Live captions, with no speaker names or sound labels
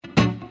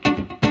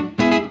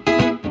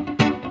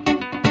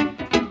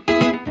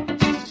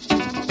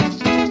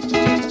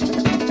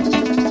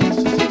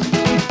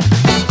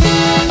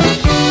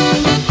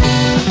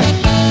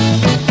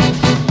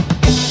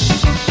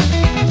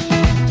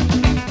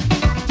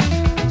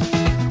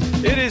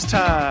is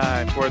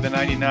time for the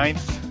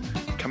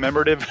 99th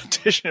commemorative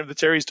edition of the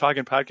Terry's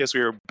Talking Podcast. We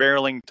are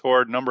barreling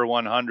toward number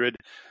 100.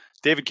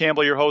 David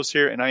Campbell, your host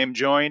here, and I am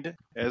joined,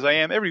 as I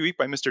am every week,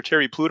 by Mr.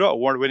 Terry Pluto,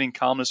 award-winning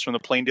columnist from the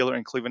Plain Dealer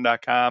and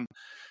Cleveland.com.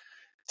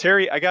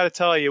 Terry, I got to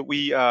tell you,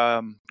 we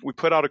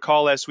put out a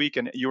call last week,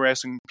 and you were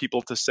asking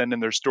people to send in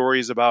their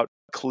stories about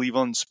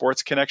Cleveland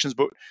sports connections.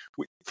 But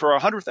for our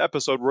 100th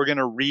episode, we're going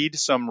to read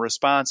some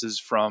responses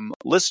from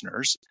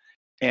listeners,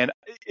 and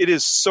it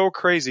is so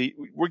crazy.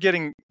 We're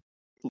getting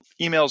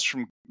emails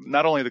from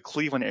not only the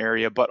Cleveland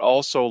area, but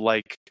also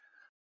like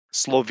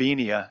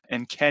Slovenia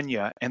and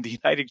Kenya and the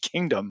United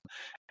Kingdom.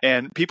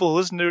 And people who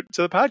listen to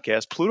the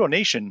podcast, Pluto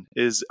Nation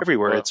is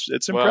everywhere.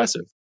 It's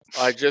impressive.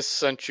 I just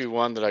sent you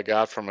one that I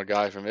got from a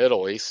guy from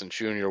Italy, since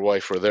you and your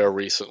wife were there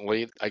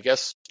recently. I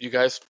guess you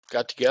guys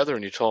got together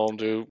and you told him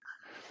to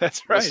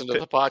listen to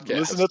the podcast.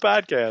 Listen to the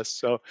podcast.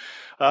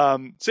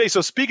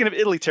 So speaking of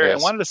Italy, Terry,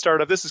 yes. I wanted to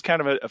start off. This is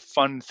kind of a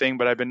fun thing,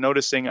 but I've been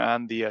noticing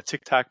on the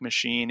TikTok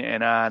machine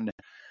and on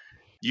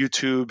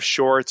YouTube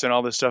Shorts and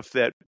all this stuff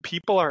that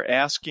people are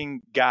asking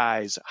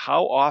guys,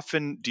 how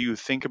often do you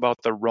think about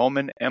the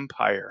Roman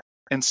Empire?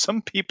 And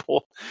some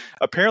people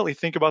apparently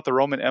think about the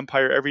Roman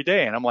Empire every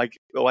day. And I'm like,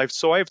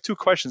 so I have two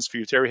questions for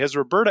you, Terry. Has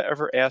Roberta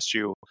ever asked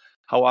you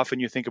how often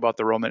you think about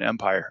the Roman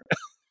Empire?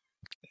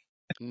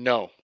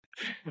 No.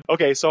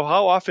 Okay, so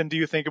how often do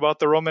you think about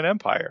the Roman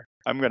Empire?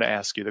 I'm going to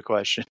ask you the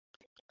question.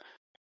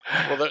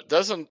 Well,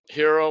 doesn't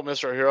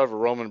Mr. Hero, have a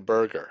Roman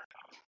burger?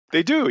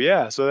 They do,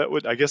 yeah. So that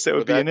would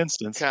be an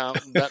instance. Not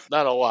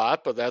a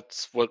lot, but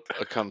that's what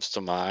comes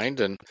to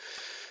mind. And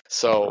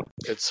so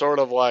it's sort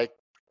of like,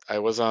 I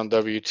was on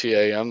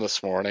WTAM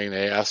this morning.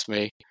 They asked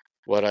me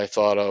what I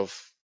thought of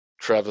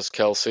Travis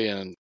Kelce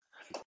and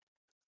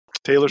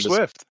Taylor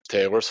Swift.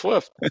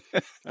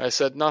 I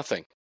said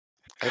nothing.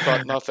 I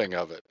thought nothing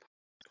of it.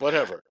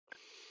 Whatever.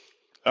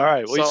 All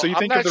right. Well, so you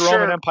think of the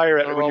Roman Empire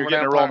when you're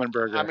getting a Roman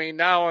burger. I mean,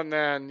 now and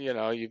then,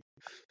 you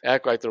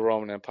act like the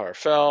Roman Empire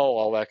fell,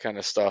 all that kind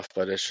of stuff.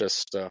 But it's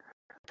just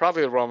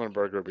probably the Roman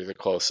burger would be the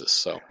closest.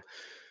 So.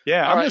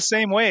 Yeah, I'm the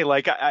same way.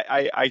 Like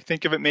I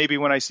think of it maybe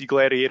when I see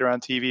Gladiator on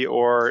TV,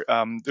 or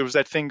there was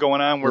that thing going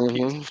on where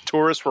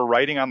tourists were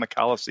writing on the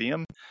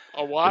Coliseum.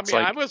 Oh, well,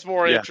 I was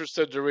more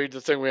interested to read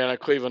the thing we had on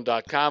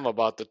Cleveland.com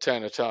about the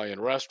 10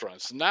 Italian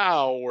restaurants.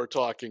 Now we're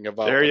talking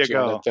about what you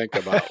want to think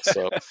about.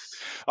 So,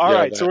 all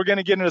right, so we're going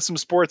to get into some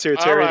sports here,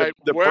 Terry. All right,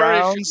 the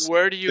Browns.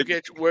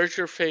 Where's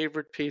your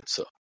favorite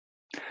pizza?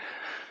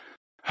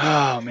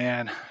 Oh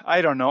man,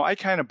 I don't know. I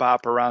kind of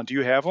bop around. Do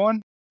you have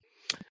one?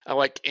 I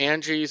like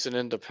Angie's and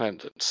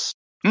Independence.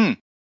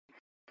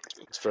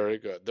 It's very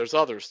good. There's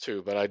others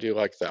too, but I do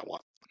like that one.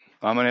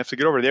 I'm gonna have to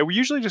get over there. We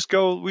usually just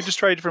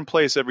try a different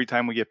place every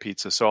time we get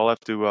pizza, so I'll have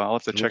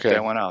to check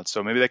that one out.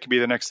 So maybe that could be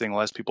the next thing.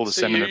 We'll ask people to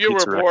send in their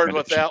pizza. You were bored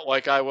with that,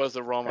 like I was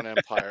the Roman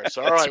Empire.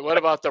 So all right, what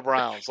about the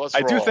Browns? Let's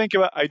roll.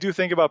 I do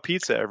think about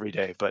pizza every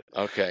day, but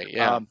okay,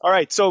 yeah. All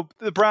right, so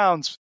the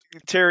Browns,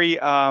 Terry.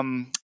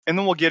 And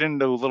then we'll get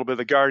into a little bit of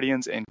the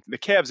Guardians, and the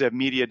Cavs have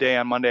media day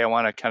on Monday. I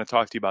want to kind of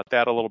talk to you about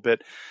that a little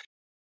bit.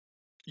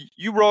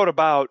 You wrote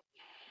about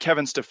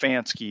Kevin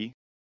Stefanski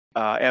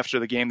after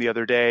the game the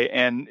other day,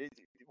 and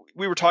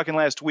we were talking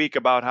last week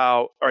about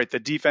how, all right, the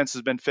defense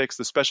has been fixed,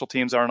 the special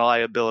teams aren't a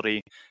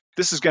liability.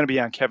 This is going to be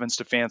on Kevin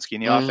Stefanski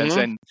in the offense.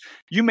 And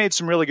you made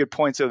some really good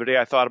points the other day,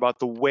 I thought, about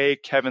the way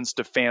Kevin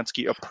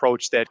Stefanski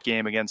approached that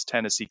game against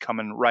Tennessee,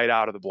 coming right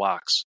out of the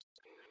blocks.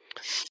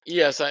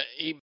 Yes,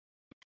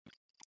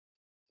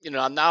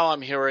 now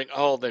I'm hearing,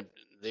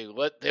 they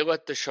let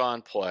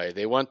Deshaun play.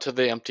 They went to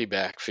the empty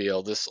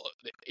backfield.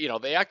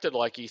 They acted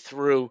like he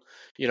threw,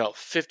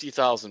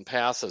 50,000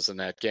 passes in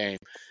that game.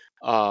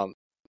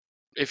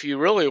 If you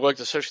really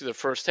looked, especially the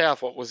first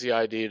half, what was the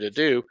idea to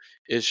do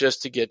is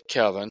just to get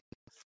Kevin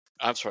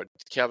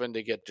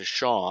to get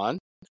Deshaun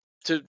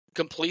to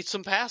complete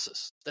some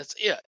passes. That's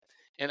it.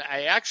 And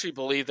I actually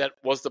believe that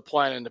was the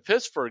plan in the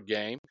Pittsburgh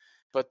game,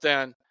 but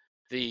then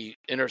the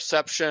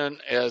interception,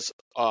 as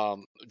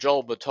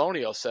Joel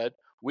Bitonio said,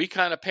 we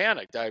kind of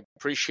panicked. I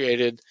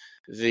appreciated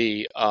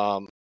the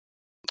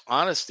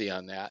honesty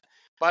on that.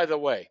 By the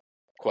way,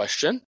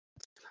 question: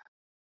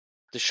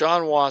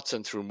 Deshaun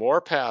Watson threw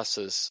more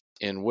passes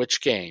in which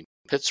game,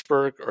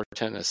 Pittsburgh or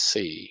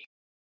Tennessee?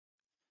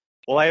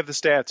 Well, I have the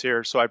stats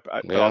here, so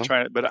I'll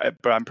try it,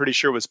 but I'm pretty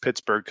sure it was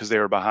Pittsburgh because they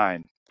were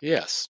behind.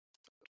 Yes.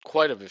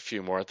 Quite a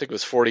few more. I think it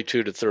was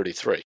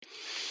 42-33.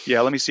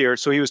 Yeah, let me see here.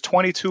 So he was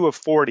 22 of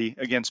 40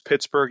 against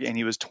Pittsburgh, and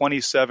he was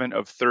 27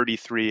 of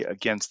 33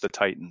 against the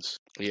Titans.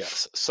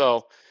 Yes.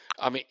 So,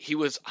 he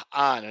was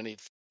on,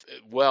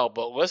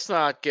 but let's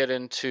not get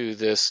into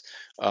this,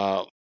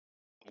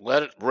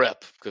 let it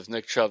rip because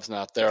Nick Chubb's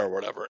not there or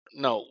whatever.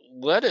 No,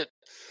 let it.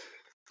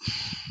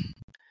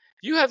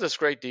 You have this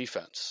great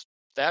defense.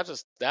 That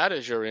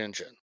is your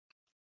engine.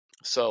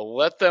 So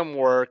let them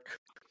work,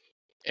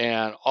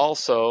 and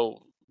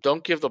also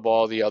don't give the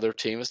ball to the other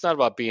team. It's not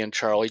about being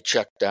Charlie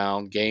check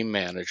down game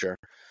manager,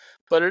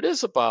 but it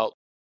is about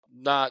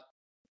not,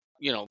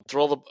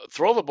 throw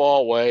the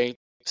ball away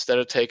instead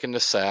of taking the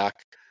sack,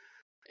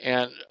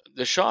 And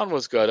Deshaun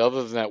was good,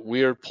 other than that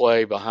weird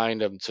play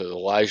behind him to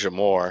Elijah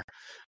Moore.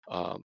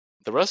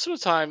 The rest of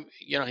the time,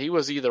 he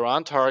was either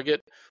on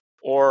target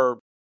or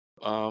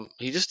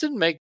he just didn't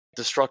make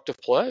destructive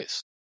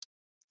plays.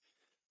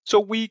 So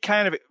we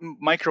kind of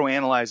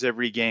microanalyze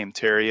every game,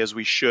 Terry, as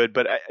we should.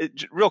 But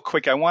real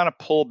quick, I want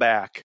to pull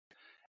back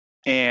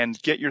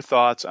and get your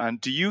thoughts on,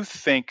 do you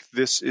think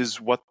this is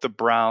what the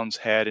Browns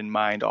had in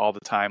mind all the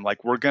time?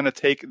 Like, we're going to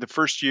take the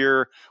first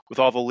year with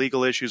all the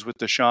legal issues with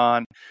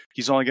Deshaun.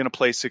 He's only going to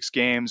play 6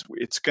 games.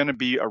 It's going to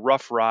be a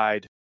rough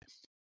ride.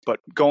 But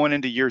going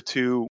into year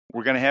 2,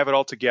 we're going to have it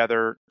all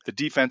together. The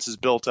defense is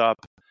built up.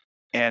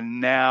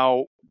 And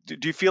now,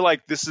 do you feel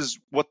like this is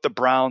what the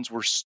Browns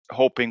were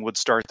hoping would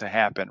start to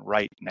happen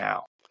right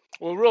now?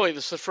 Well, really,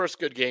 this is the first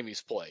good game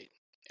he's played.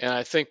 And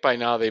I think by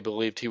now they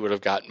believed he would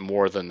have gotten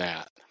more than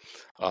that,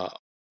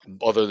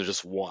 other than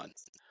just one.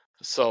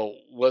 So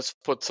let's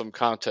put some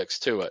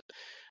context to it.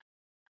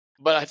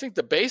 But I think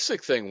the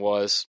basic thing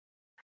was,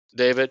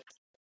 David,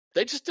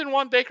 they just didn't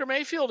want Baker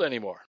Mayfield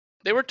anymore.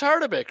 They were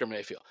tired of Baker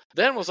Mayfield.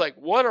 Then it was like,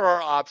 what are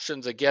our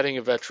options of getting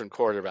a veteran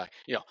quarterback?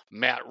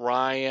 Matt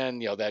Ryan,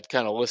 that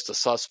kind of list of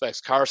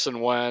suspects. Carson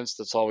Wentz,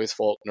 that's always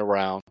floating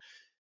around.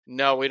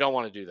 No, we don't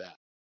want to do that.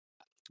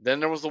 Then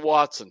there was the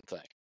Watson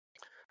thing.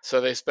 So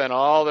they spent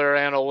all their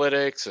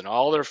analytics and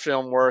all their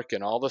film work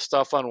and all the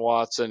stuff on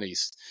Watson.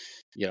 He's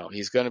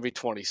going to be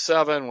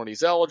 27 when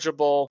he's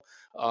eligible.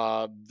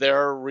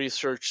 Their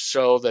research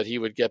showed that he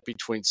would get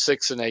between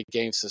 6 and 8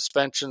 game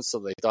suspension, so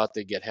they thought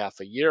they'd get half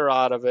a year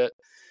out of it.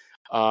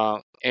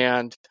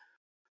 And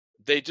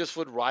they just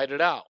would ride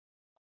it out.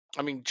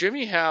 I mean,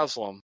 Jimmy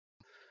Haslam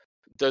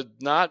did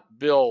not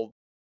build,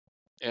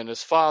 and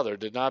his father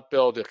did not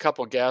build a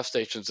couple gas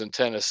stations in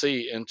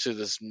Tennessee into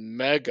this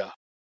mega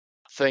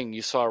thing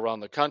you saw around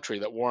the country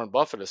that Warren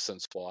Buffett has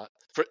since bought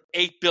for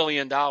 $8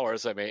 billion,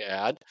 I may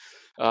add,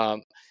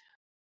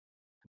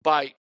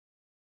 by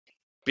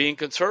being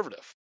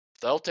conservative.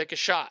 They'll take a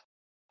shot.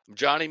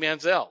 Johnny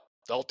Manziel,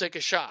 they'll take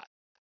a shot.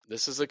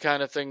 This is the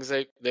kind of things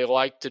they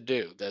like to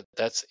do.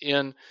 That's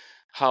in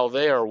how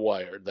they are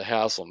wired, the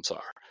Haslams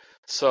are.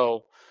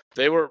 So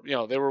they were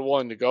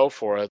willing to go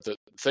for it. The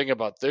thing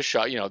about this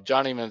shot,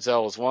 Johnny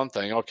Manziel was one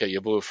thing. Okay,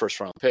 you blew a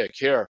first-round pick.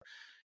 Here,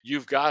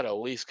 you've got to at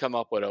least come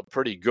up with a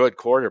pretty good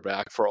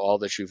quarterback for all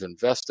that you've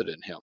invested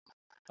in him.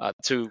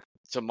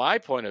 To my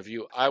point of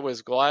view, I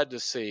was glad to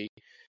see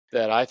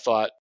that. I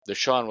thought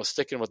Deshaun was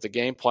sticking with the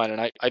game plan,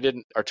 and I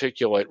didn't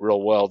articulate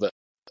real well that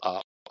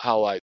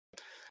how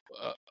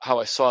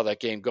I saw that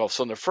game go.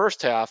 So in the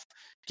first half,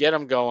 get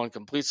them going,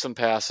 complete some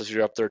passes,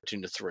 you're up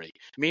 13-3.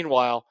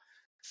 Meanwhile,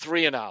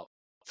 3 and out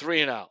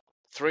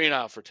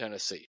for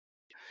Tennessee.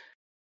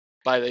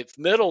 By the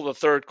middle of the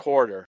third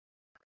quarter,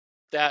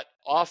 that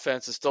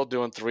offense is still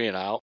doing 3 and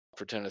out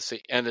for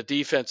Tennessee, and the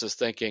defense is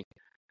thinking,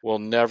 we'll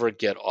never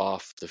get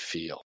off the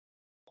field.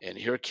 And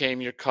here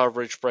came your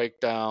coverage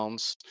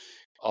breakdowns,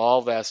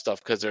 all that stuff,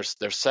 because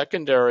their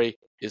secondary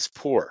is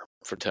poor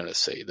for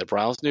Tennessee. The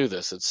Browns knew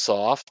this. It's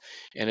soft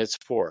and it's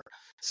poor.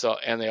 So,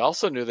 and they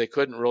also knew they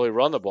couldn't really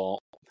run the ball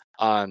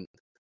on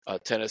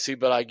Tennessee,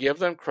 but I give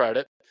them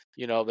credit.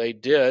 They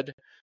did.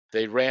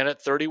 They ran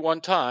it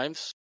 31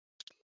 times,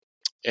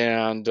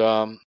 and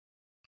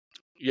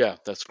yeah,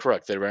 that's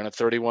correct. They ran it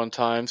 31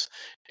 times.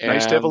 And,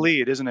 nice to have a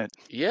lead, isn't it?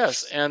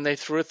 Yes, and they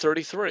threw it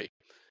 33.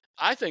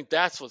 I think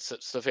that's what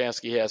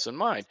Stefanski has in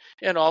mind.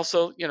 And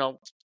also,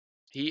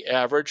 he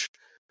averaged,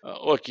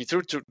 he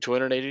threw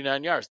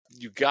 289 yards.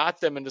 You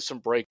got them into some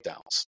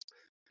breakdowns.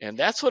 And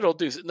that's what it'll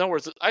do. In other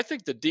words, I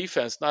think the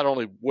defense not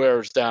only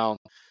wears down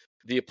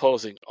the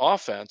opposing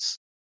offense,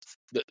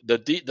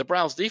 the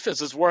Browns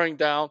defense is wearing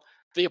down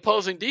the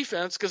opposing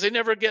defense because they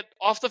never get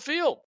off the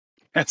field.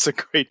 That's a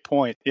great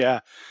point.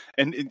 Yeah.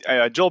 And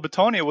Joel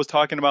Bitonio was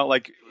talking about,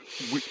 like,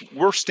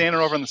 we're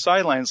standing over on the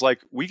sidelines, like,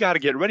 we got to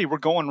get ready. We're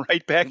going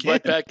right back in.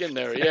 Right back in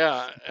there,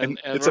 yeah. And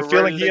it's a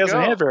feeling he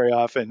hasn't had very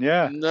often,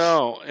 yeah.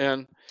 No,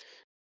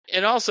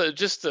 and also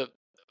just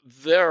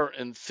their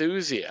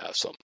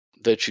enthusiasm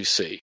that you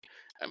see.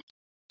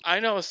 I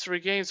know it's 3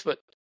 games, but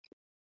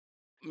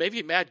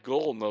maybe Matt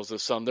Gould knows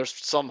this some. There's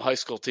some high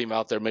school team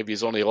out there, maybe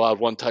he's only allowed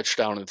 1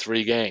 touchdown in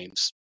 3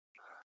 games.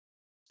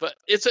 But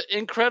it's an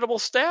incredible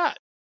stat.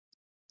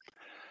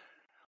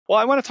 Well,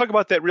 I want to talk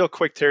about that real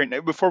quick, Terry,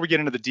 before we get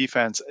into the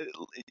defense.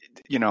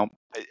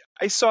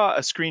 I saw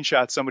a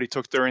screenshot somebody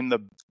took during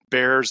the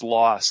Bears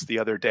loss the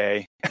other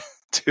day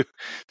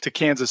to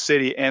Kansas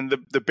City, and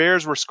the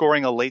Bears were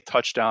scoring a late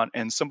touchdown,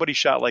 and somebody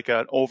shot like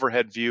an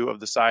overhead view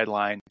of the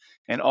sideline,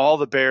 and all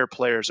the Bear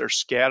players are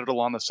scattered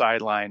along the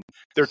sideline.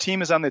 Their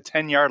team is on the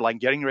 10-yard line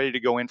getting ready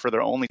to go in for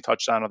their only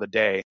touchdown of the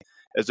day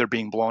as they're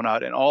being blown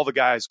out, and all the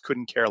guys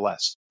couldn't care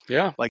less.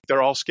 Yeah. Like,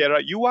 they're all scattered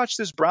out. You watch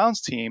this Browns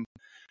team.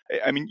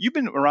 I mean, you've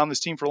been around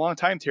this team for a long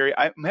time, Terry.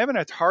 I'm having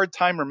a hard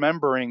time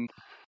remembering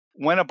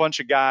when a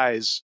bunch of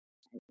guys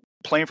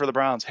playing for the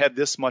Browns had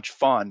this much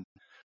fun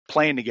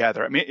playing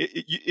together. I mean,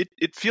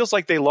 it feels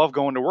like they love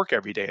going to work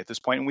every day at this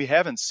point, and we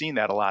haven't seen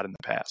that a lot in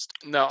the past.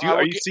 No,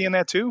 Are you seeing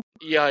that too?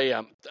 Yeah, I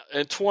am.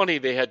 In 20,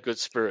 they had good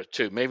spirit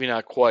too. Maybe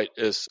not quite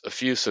as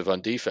effusive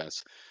on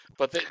defense,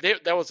 but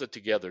that was a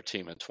together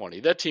team in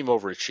 20. That team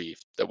overachieved.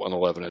 That won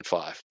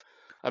 11-5.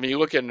 I mean, you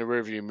look in the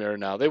rearview mirror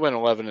now. They went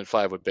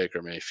 11-5 with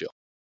Baker Mayfield,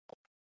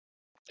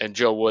 and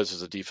Joe Woods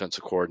is a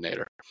defensive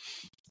coordinator.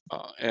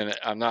 And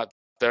I'm not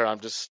there. I'm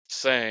just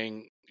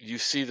saying you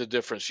see the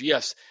difference.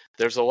 Yes,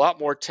 there's a lot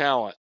more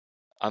talent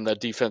on the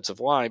defensive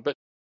line, but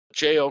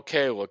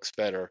JOK looks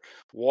better.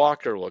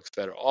 Walker looks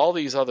better. All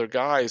these other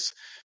guys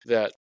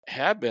that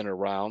have been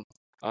around,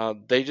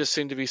 they just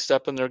seem to be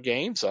stepping their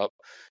games up.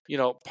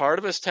 Part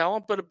of his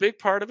talent, but a big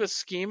part of his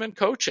scheme and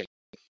coaching.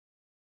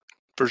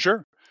 For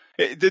sure.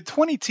 The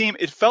 20 team,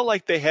 it felt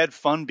like they had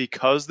fun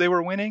because they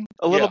were winning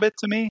a little bit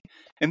to me.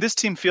 And this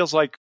team feels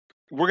like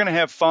we're going to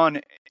have fun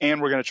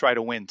and we're going to try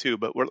to win too.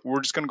 But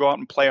we're just going to go out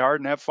and play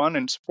hard and have fun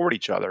and support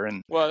each other.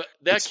 And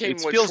that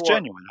feels Schwartz.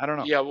 genuine. I don't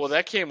know. Yeah, well,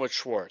 that came with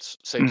Schwartz.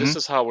 Say, this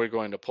is how we're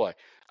going to play.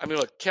 I mean,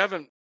 look,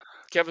 Kevin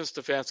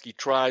Stefanski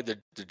tried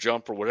the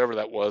jump or whatever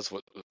that was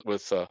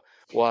with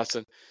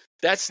Watson.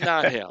 That's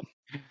not him.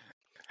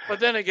 But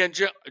then again,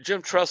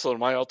 Jim Tressel,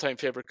 my all-time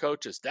favorite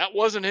coaches, that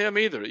wasn't him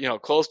either.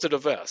 Close to the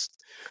vest.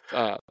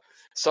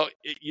 So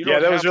you don't. Yeah,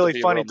 that have was really to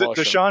be funny. real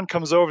Deshaun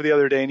comes over the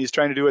other day and he's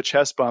trying to do a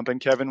chest bump,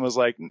 and Kevin was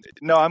like,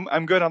 "No,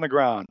 I'm good on the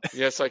ground."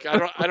 Yeah, it's like I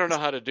don't know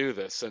how to do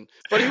this,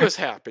 but he was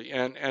happy,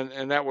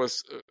 and that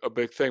was a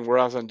big thing.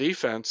 Whereas on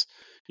defense,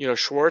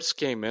 Schwartz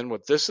came in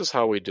with this is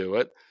how we do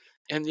it,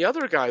 and the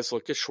other guys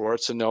look at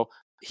Schwartz and know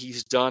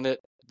he's done it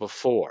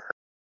before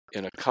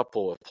in a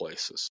couple of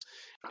places,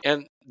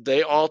 and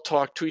they all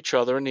talk to each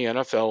other in the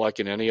NFL like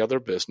in any other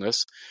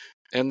business.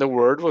 And the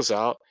word was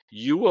out,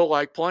 you will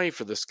like playing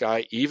for this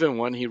guy even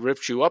when he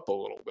rips you up a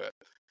little bit,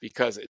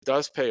 because it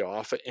does pay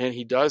off, and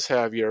he does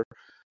have your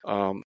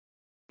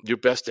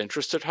best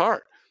interest at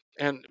heart.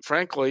 And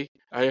frankly,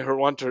 I heard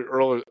one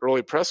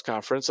early press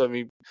conference. I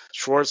mean,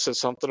 Schwartz said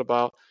something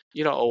about,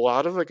 a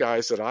lot of the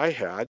guys that I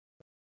had,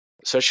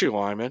 especially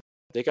linemen,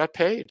 they got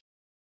paid.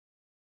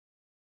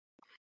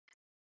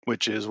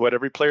 Which is what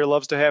every player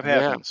loves to have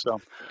happen. So,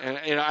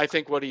 and I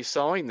think what he's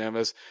selling them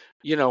is,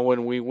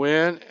 when we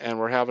win and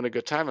we're having a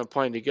good time and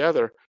playing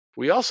together,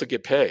 we also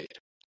get paid.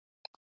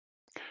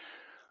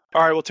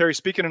 All right, well, Terry,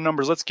 speaking of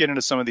numbers, let's get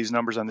into some of these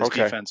numbers on this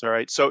defense. All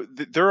right, so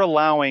they're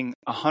allowing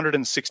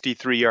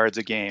 163 yards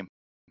a game.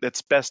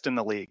 That's best in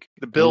the league.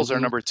 The Bills are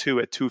number 2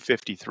 at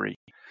 253.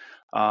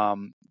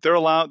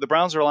 The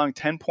Browns are allowing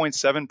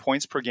 10.7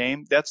 points per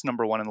game. That's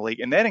number 1 in the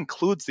league, and that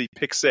includes the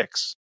pick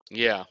six.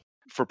 Yeah.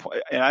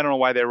 And I don't know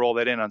why they roll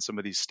that in on some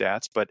of these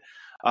stats, but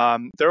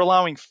they're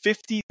allowing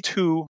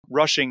 52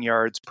 rushing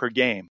yards per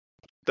game.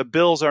 The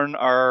Bills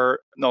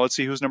let's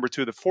see who's number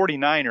 2. The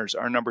 49ers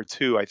are number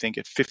 2, I think,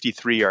 at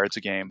 53 yards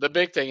a game. The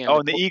big thing.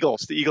 And the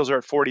Eagles. The Eagles are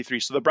at 43.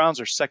 So the Browns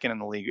are second in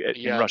the league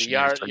in rushing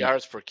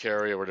yards per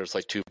carry, where there's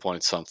like 2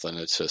 point something.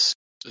 It's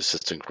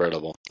just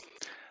incredible.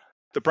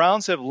 The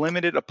Browns have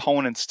limited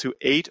opponents to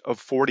 8 of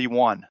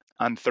 41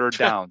 on third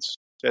downs.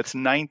 That's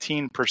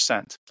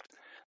 19%.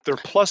 They're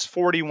plus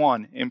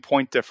 41 in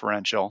point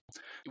differential.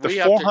 We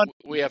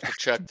have to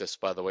check this,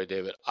 by the way,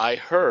 David. I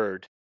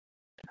heard,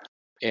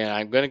 and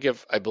I'm going to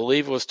give, I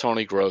believe it was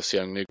Tony Grossi,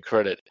 I'm going to give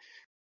credit,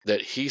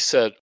 that he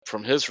said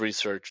from his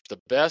research, the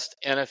best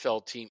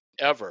NFL team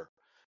ever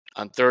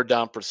on third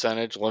down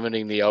percentage,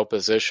 limiting the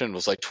opposition,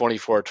 was like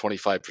 24 or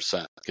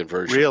 25%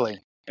 conversion. Really?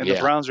 And the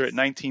Browns are at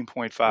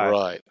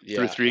 19.5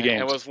 through 3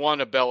 games. It was one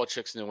of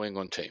Belichick's New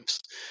England teams.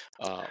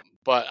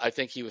 But I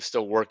think he was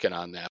still working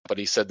on that. But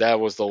he said that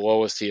was the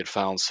lowest he had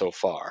found so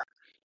far.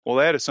 Well,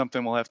 that is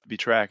something we'll have to be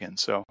tracking.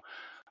 So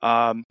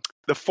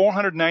the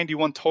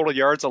 491 total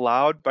yards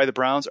allowed by the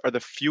Browns are the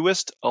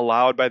fewest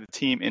allowed by the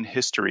team in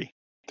history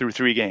through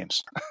 3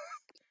 games.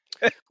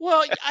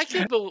 Well,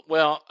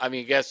 I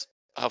mean, I guess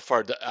how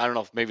far, I don't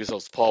know if maybe it's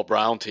those Paul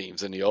Brown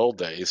teams in the old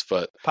days,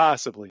 but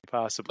possibly.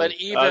 But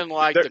even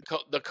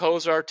the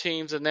Kozar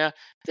teams and that,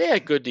 they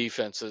had good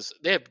defenses,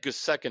 they had good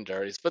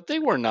secondaries, but they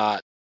were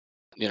not,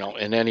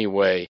 in any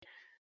way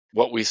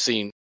what we've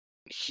seen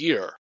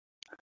here.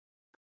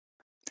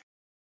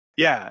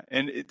 Yeah,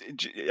 and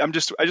I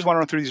just want to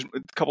run through these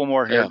a couple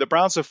more here. Yeah. The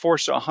Browns have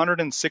forced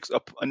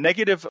a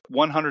negative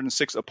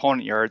 106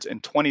 opponent yards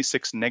and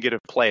 26 negative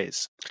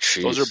plays.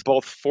 Jeez. Those are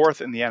both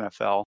 4th in the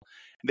NFL.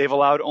 They've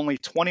allowed only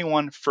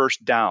 21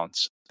 first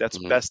downs. That's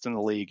best in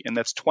the league, and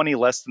that's 20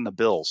 less than the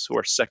Bills, who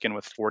are second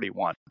with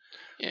 41.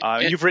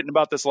 You've written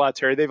about this a lot,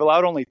 Terry. They've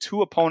allowed only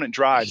 2 opponent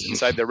drives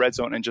inside their red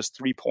zone and just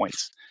 3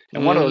 points.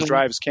 And one of those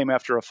drives came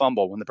after a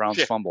fumble when the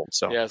Browns fumbled.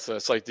 So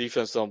it's like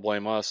defense don't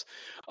blame us.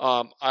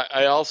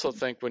 I also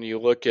think when you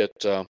look at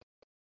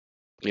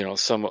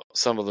some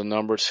of the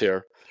numbers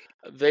here,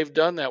 they've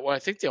done that. Well, I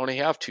think they only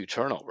have 2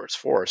 turnovers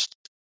forced.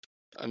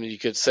 I mean, you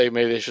could say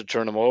maybe they should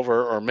turn them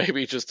over, or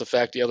maybe just the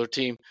fact the other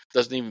team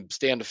doesn't even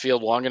stay on the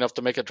field long enough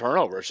to make a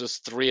turnover. It's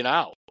just 3 and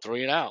out,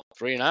 3 and out,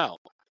 3 and out.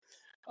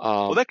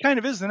 Well, that kind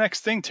of is the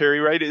next thing, Terry,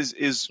 right?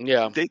 Is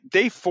Yeah.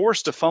 they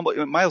forced a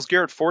fumble. Myles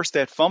Garrett forced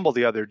that fumble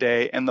the other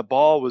day, and the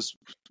ball was,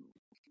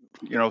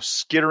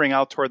 skittering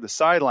out toward the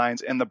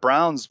sidelines, and the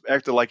Browns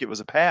acted like it was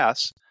a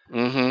pass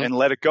Mm-hmm. and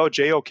let it go.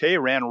 JOK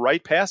ran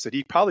right past it.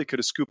 He probably could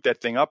have scooped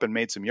that thing up and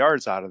made some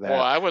yards out of Well,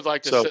 that. I would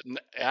like to So sit in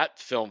at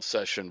film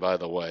session, by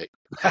the way.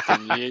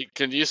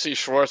 Can you see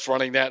Schwartz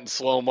running that in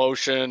slow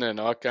motion and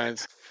all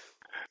kinds?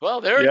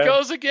 Well, there it yeah,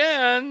 goes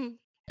again.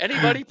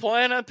 Anybody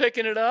plan on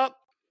picking it up?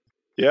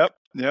 yep.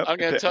 I'm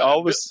going to tell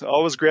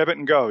Always grab it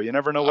and go. You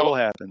never know what'll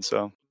happen.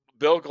 So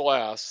Bill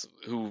Glass,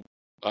 who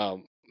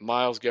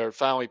Myles Garrett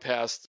finally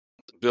passed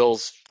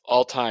Bill's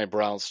all-time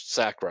Browns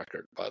sack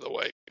record, by the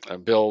way.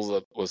 And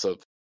Bill was a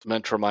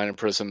mentor of mine in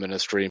prison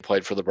ministry and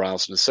played for the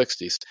Browns in the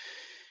 60s.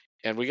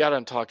 And we got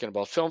on talking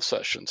about film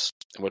sessions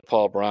with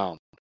Paul Brown.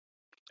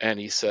 And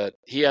he said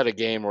he had a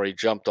game where he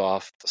jumped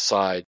off the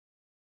side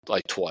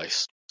like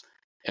twice.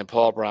 And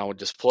Paul Brown would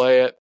just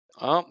play it.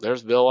 Oh,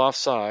 there's Bill off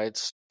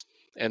sides.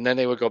 And then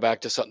they would go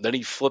back to something. Then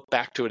he'd flip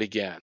back to it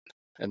again.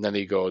 And then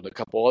he'd go to a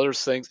couple other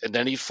things. And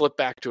then he'd flip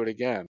back to it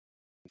again.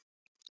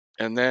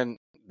 And then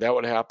that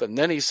would happen.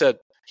 Then he said,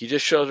 he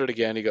just showed it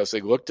again. He goes,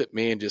 they looked at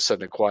me and just said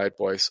in a quiet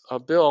voice,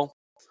 Bill,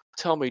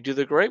 tell me, do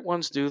the great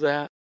ones do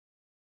that?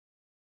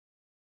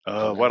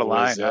 And what that a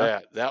was line, huh?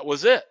 it. That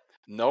was it.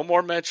 No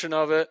more mention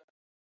of it.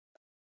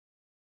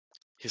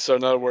 So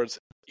in other words,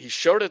 he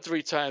showed it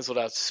 3 times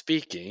without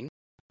speaking,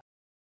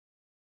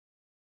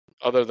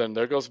 other than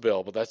there goes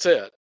Bill, but that's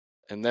it.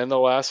 And then the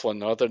last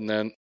one, other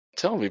than,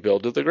 tell me, Bill,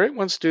 do the great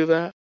ones do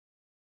that?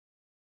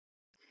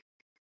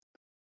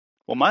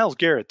 Well, Myles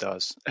Garrett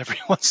does every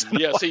once in a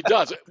Yes, he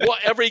does. Well,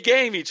 every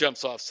game he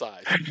jumps off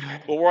sides.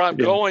 But where I'm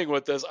Yeah. going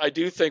with this, I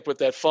do think with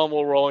that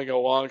fumble rolling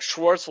along,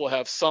 Schwartz will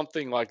have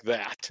something like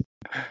that.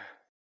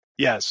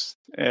 Yes,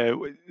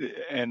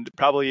 and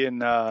probably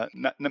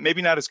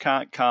maybe not as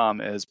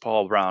calm as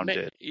Paul Brown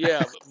did.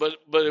 Yeah,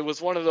 but it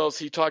was one of those.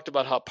 He talked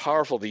about how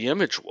powerful the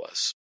image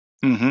was.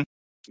 Mm-hmm.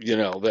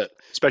 That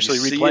Especially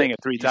you see replaying it,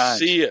 it 3 you times.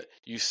 see it,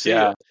 you see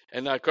Yeah. it,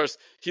 and of course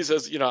he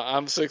says,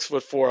 I'm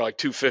 6'4", like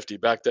 250.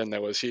 Back then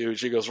that was huge.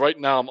 He goes, right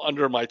now I'm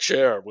under my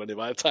chair by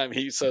the time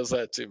he says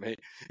that to me,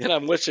 and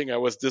I'm wishing I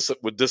would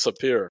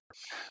disappear.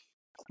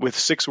 With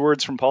 6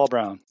 words from Paul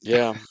Brown.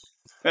 Yeah.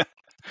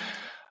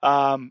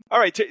 All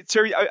right,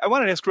 Terry, I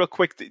wanted to ask real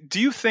quick.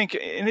 Do you think,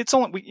 and it's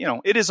only,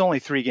 it is only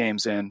 3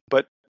 games in,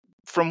 but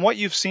from what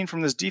you've seen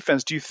from this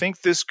defense, do you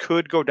think this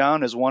could go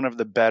down as one of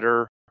the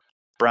better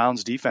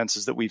Browns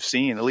defenses that we've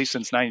seen, at least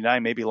since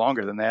 '99, maybe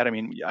longer than that? I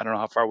mean, I don't know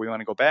how far we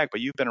want to go back,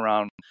 but you've been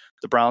around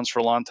the Browns for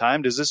a long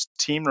time. Does this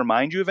team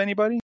remind you of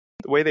anybody?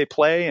 The way they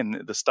play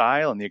and the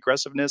style and the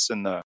aggressiveness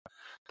and the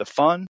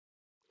fun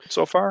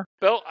so far?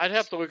 I'd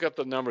have to look up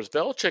the numbers.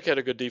 Belichick had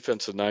a good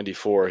defense in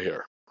 '94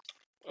 here.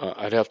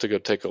 I'd have to go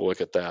take a look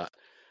at that.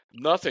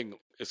 Nothing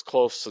is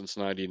close since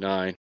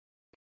 '99.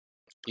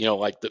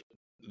 Like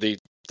the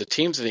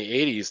teams in the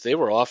 '80s, they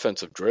were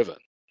offensive driven.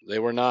 They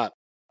were not.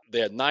 They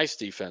had nice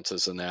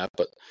defenses in that,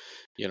 but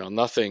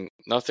nothing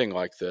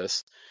like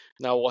this.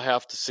 Now we'll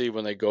have to see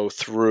when they go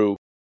through,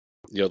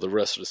 the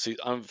rest of the season.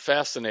 I'm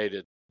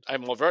fascinated.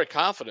 I'm very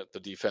confident the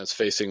defense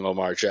facing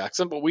Lamar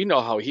Jackson, but we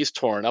know how he's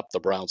torn up the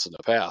Browns in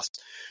the past.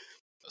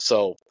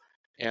 So,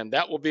 and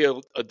that will be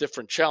a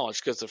different challenge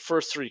because the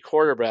first 3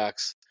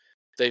 quarterbacks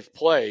they've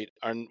played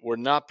were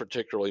not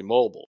particularly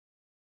mobile.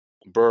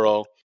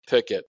 Burrow,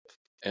 Pickett,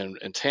 and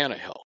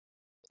Tannehill.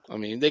 I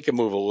mean, they can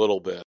move a little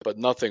bit, but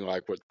nothing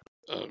like what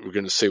we're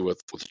going to see with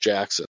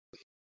Jackson.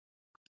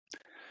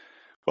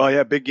 Well,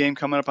 yeah, big game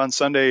coming up on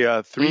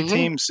Sunday. 3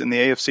 teams in the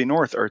AFC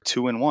North are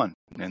 2-1,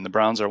 and the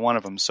Browns are one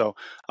of them. So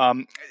I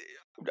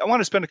want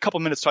to spend a couple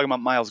minutes talking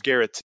about Myles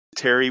Garrett.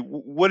 Terry,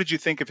 what did you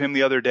think of him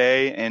the other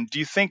day? And do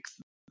you think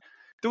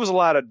there was a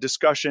lot of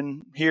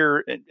discussion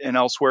here and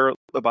elsewhere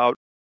about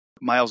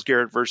Myles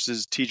Garrett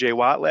versus TJ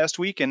Watt last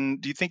week? And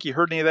do you think you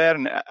heard any of that?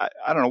 And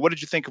I don't know, what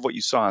did you think of what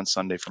you saw on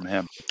Sunday from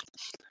him?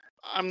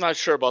 I'm not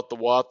sure about the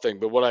Watt thing,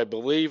 but what I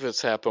believe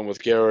has happened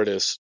with Garrett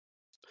is,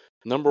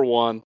 number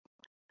one,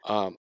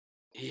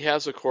 he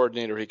has a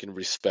coordinator he can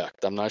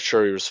respect. I'm not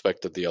sure he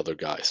respected the other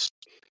guys.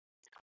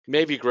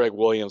 Maybe Greg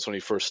Williams when he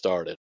first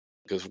started,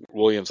 because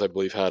Williams, I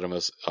believe, had him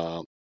as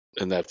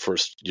in that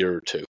first year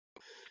or 2.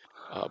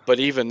 But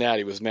even that,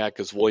 he was mad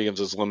because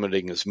Williams is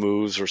limiting his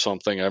moves or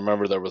something. I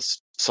remember there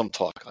was some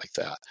talk like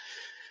that.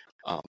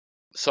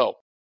 So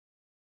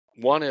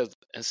one is,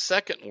 and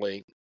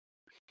secondly,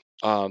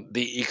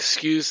 the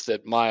excuse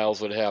that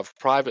Myles would have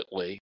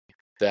privately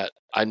that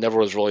I never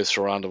was really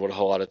surrounded with a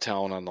whole lot of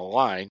talent on the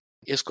line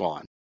is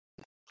gone.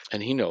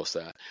 And he knows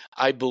that.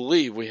 I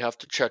believe we have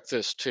to check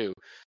this too,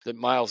 that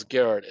Myles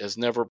Garrett has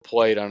never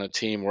played on a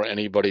team where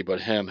anybody but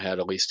him had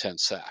at least 10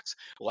 sacks.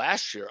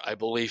 Last year, I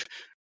believe,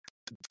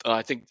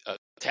 I think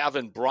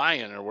Taven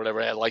Bryan or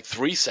whatever had like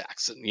 3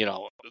 sacks. And,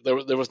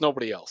 there was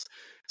nobody else.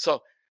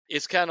 So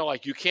it's kind of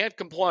like you can't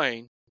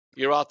complain.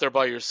 You're out there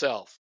by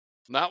yourself.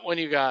 Not when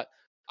you got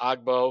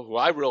Ogbo, who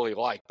I really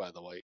like, by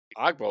the way.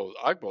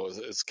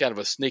 Ogbo is kind of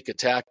a sneak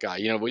attack guy.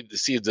 We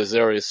see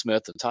Desarius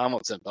Smith and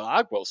Tomlinson, but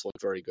Ogbo's look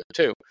very good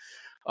too.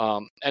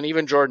 And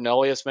even Jordan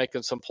Elliott's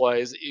making some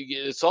plays.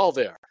 It's all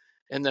there.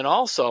 And then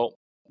also,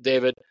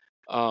 David,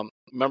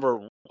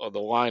 remember the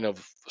line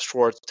of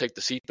Schwartz, take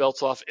the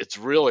seatbelts off? It's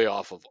really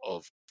off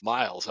of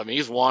Miles. I mean,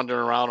 he's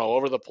wandering around all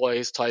over the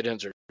place. Tight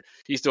ends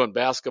he's doing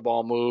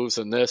basketball moves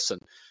and this.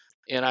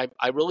 And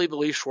I really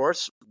believe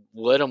Schwartz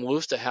let him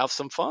loose to have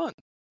some fun.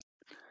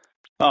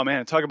 Oh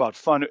man, talk about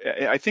fun.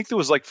 I think there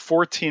was like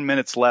 14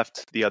 minutes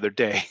left the other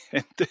day.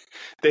 And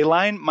they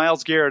lined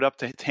Myles Garrett up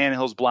to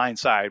Tannehill's blind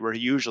side where he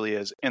usually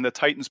is, and the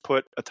Titans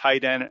put a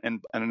tight end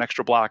and an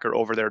extra blocker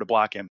over there to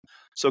block him.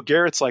 So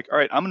Garrett's like, all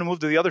right, I'm going to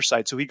move to the other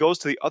side. So he goes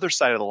to the other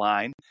side of the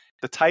line.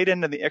 The tight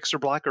end and the extra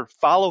blocker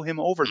follow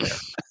him over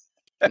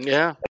there.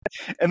 Yeah.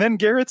 And then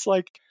Garrett's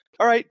like,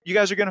 all right, you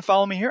guys are going to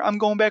follow me here. I'm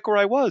going back where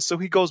I was. So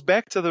he goes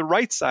back to the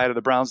right side of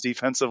the Browns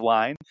defensive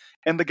line,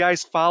 and the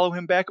guys follow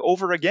him back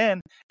over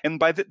again. And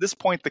by this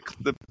point,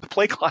 the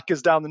play clock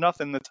is down to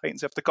nothing. The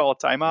Titans have to call a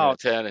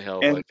timeout. Yeah,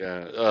 Tannehill, And like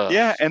that.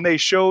 yeah, and they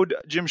showed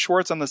Jim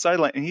Schwartz on the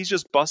sideline, and he's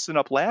just busting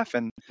up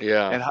laughing.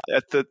 Yeah.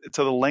 At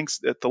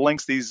the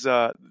lengths these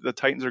the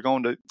Titans are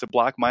going to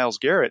block Myles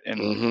Garrett,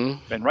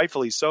 and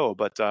rightfully so.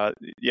 But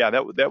yeah,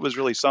 that was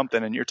really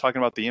something. And you're talking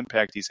about the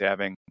impact he's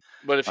having.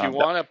 But if you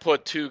want to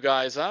put two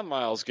guys on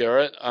Myles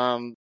Garrett,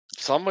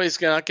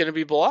 somebody's not going to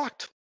be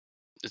blocked.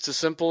 It's as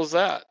simple as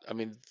that. I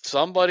mean,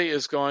 somebody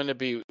is going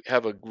to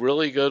have a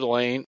really good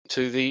lane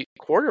to the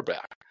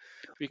quarterback,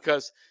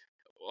 because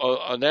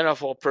an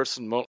NFL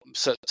person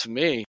said to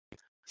me, he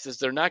says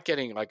they're not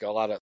getting like a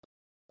lot of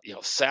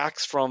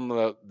sacks from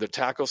the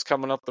tackles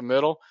coming up the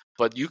middle,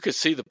 but you could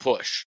see the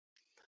push.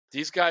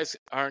 These guys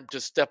aren't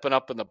just stepping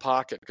up in the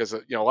pocket, because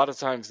a lot of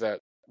times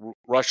that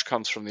rush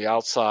comes from the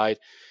outside.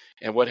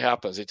 And what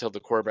happens? They tell the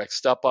quarterback,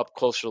 step up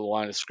closer to the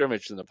line of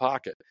scrimmage in the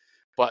pocket.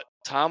 But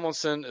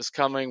Tomlinson is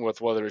coming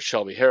with whether it's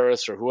Shelby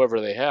Harris or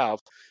whoever they have,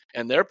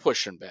 and they're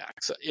pushing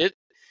back. So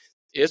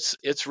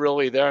it's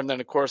really there. And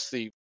then, of course,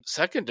 the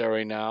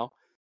secondary now,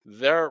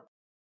 they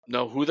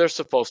know who they're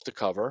supposed to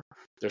cover.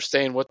 They're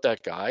staying with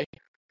that guy.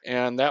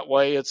 And that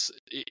way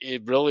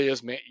it really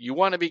is, you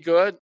want to be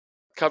good,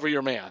 cover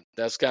your man.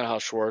 That's kind of how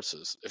Schwartz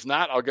is. If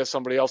not, I'll get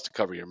somebody else to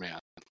cover your man.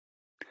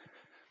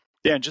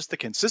 Yeah, and just the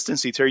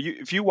consistency, Terry.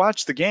 If you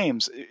watch the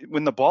games,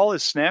 when the ball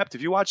is snapped,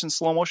 if you watch in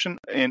slow motion,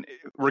 and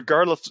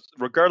regardless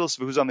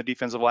of who's on the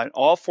defensive line,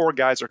 all four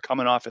guys are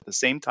coming off at the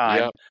same time.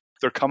 Yep.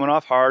 They're coming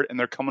off hard and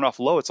they're coming off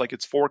low. It's like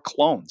it's four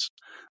clones.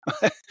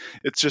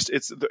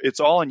 It's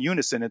all in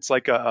unison. It's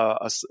like a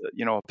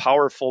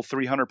powerful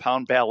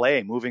 300-pound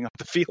ballet moving up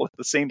the field at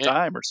the same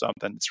time or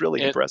something. It's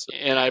really impressive.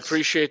 And I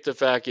appreciate the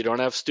fact you don't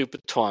have stupid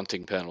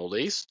taunting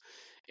penalties.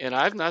 And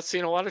I've not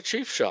seen a lot of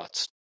cheap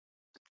shots.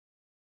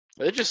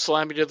 They just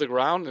slam you to the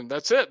ground and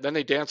that's it. Then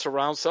they dance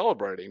around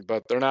celebrating,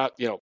 but they're not,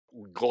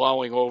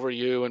 glowing over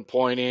you and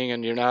pointing,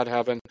 and you're not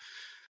having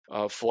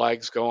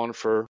flags going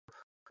for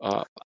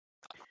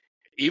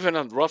even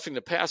on roughing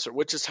the passer,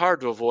 which is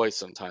hard to avoid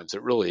sometimes.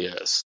 It really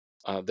is.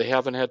 They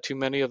haven't had too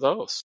many of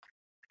those.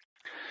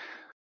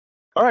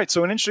 All right,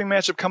 so an interesting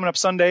matchup coming up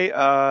Sunday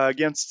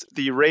against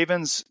the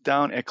Ravens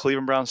down at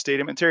Cleveland Browns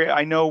Stadium. And Terry,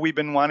 I know we've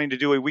been wanting to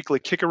do a weekly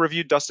kicker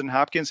review. Dustin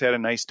Hopkins had a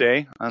nice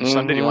day on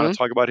Sunday. Do you want to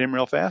talk about him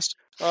real fast?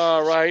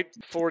 All right,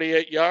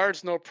 48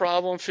 yards, no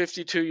problem.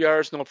 52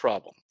 yards, no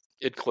problem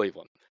in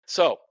Cleveland.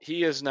 So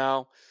he is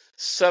now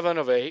 7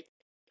 of 8.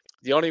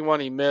 The only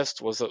one he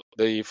missed was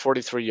the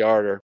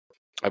 43-yarder,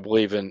 I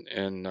believe,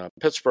 in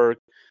Pittsburgh.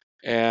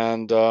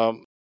 And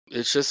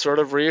it's just sort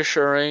of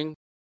reassuring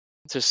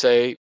to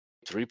say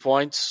 3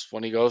 points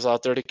when he goes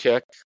out there to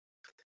kick.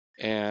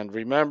 And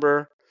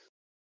remember,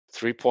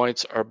 3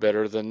 points are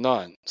better than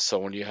none. So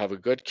when you have a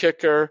good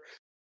kicker,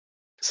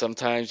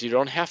 sometimes you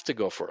don't have to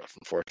go for a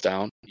fourth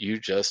down. You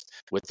just,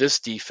 with this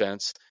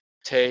defense,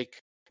 take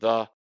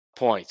the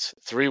points.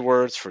 3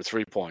 words for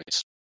 3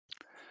 points.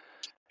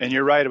 And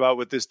you're right about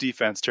with this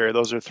defense, Terry.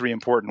 Those are 3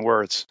 important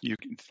words.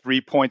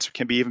 3 points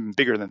can be even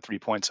bigger than 3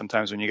 points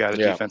sometimes when you got a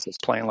defense that's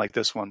playing like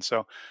this one.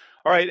 So,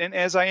 all right. And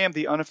as I am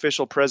the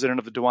unofficial president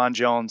of the DeJuan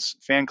Jones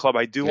fan club,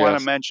 I do want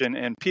to mention,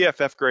 and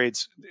PFF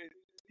grades,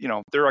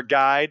 they're a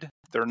guide.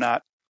 They're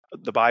not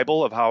the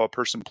Bible of how a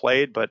person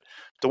played, but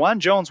DeJuan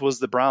Jones was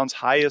the Browns'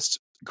 highest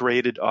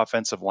graded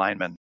offensive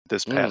lineman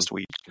this past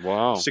week.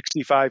 Wow.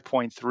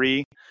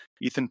 65.3.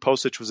 Ethan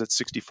Posich was at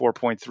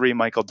 64.3.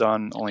 Michael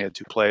Dunn only had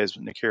 2 plays.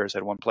 Nick Harris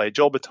had 1 play.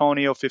 Joel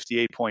Bitonio,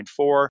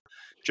 58.4.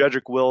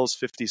 Jedrick Wills,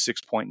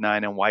 56.9.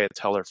 And Wyatt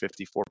Teller,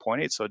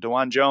 54.8. So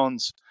DeJuan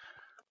Jones,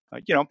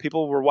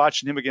 people were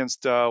watching him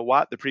against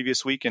Watt the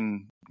previous week,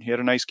 and he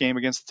had a nice game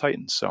against the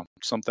Titans. So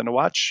something to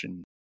watch.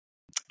 And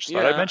just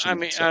thought I'd mention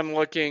that. I'm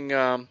looking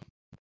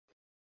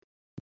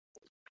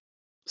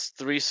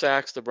 3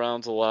 sacks the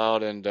Browns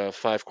allowed and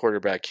 5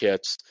 quarterback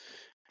hits.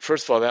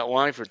 First of all, that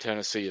line for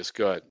Tennessee is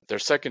good. Their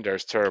secondary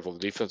is terrible. The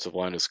defensive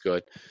line is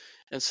good.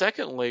 And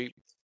secondly,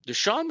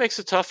 Deshaun makes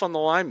it tough on the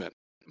linemen.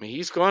 I mean,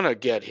 he's going to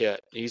get hit.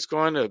 He's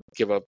going to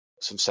give up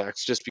some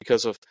sacks just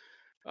because of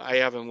I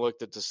haven't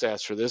looked at the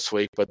stats for this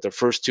week, but the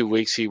first 2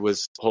 weeks he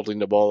was holding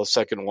the ball the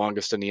second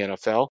longest in the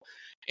NFL.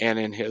 And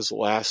in his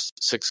last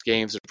 6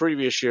 games of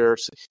previous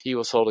years, he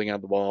was holding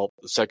on the ball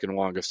the second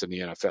longest in the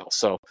NFL.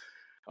 So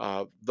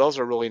those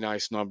are really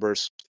nice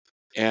numbers.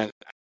 And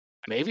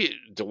maybe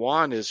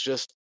DeJuan is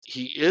just,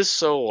 he is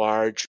so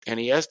large and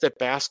he has that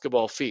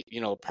basketball feet.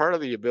 Part of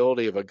the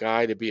ability of a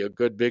guy to be a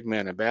good big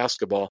man in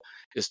basketball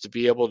is to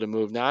be able to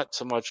move not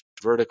so much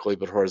vertically,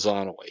 but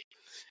horizontally.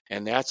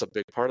 And that's a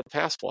big part of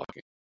pass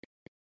blocking.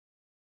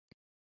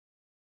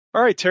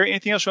 All right, Terry,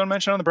 anything else you want to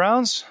mention on the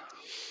Browns?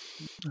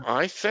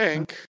 I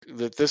think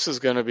that this is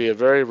going to be a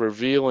very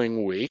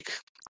revealing week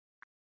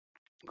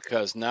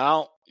because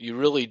now you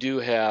really do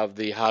have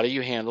the how do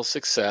you handle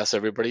success.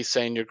 Everybody's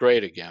saying you're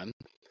great again.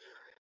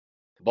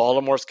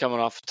 Baltimore's coming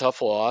off a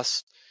tough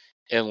loss,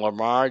 and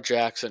Lamar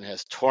Jackson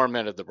has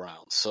tormented the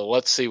Browns. So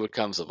let's see what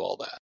comes of all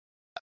that.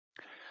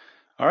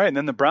 All right, and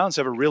then the Browns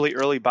have a really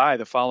early bye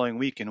the following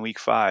week in Week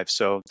 5,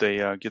 so they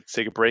get to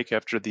take a break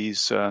after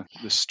this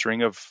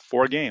string of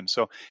 4 games.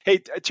 So, hey,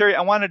 Terry,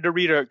 I wanted to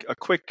read a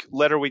quick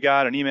letter we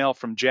got, an email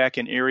from Jack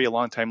in Erie, a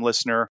longtime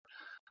listener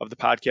of the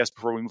podcast,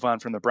 before we move on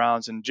from the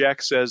Browns. And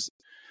Jack says,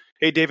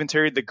 "Hey, Dave and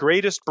Terry, the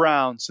greatest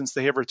Brown since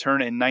they have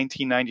returned in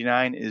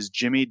 1999 is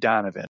Jimmy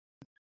Donovan.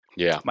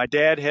 Yeah. My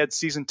dad had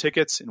season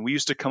tickets, and we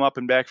used to come up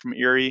and back from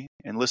Erie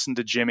and listen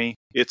to Jimmy.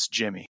 It's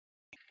Jimmy."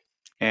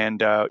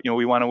 And,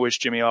 we want to wish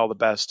Jimmy all the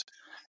best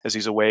as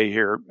he's away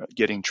here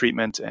getting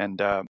treatment.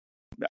 And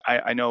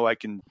I know I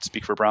can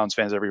speak for Browns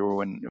fans everywhere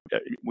when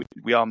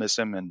we all miss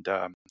him and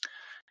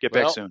get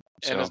back soon.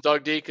 And as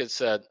Doug Deacon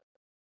said,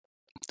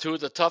 2 of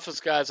the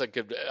toughest guys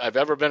I've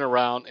ever been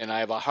around, and I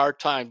have a hard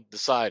time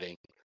deciding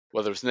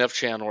whether it's Nev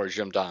Chandler or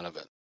Jim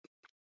Donovan.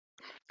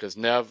 Because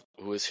Nev,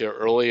 who was here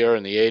earlier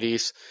in the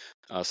 80s,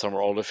 some of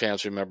our older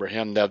fans remember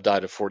him. Nev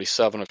died at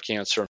 47 of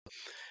cancer.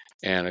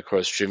 And, of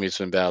course, Jimmy's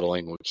been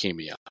battling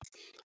leukemia.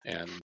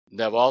 And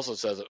Nev also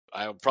says,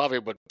 I probably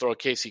would throw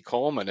Casey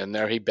Coleman in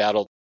there. He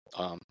battled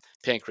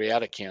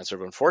pancreatic cancer,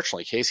 but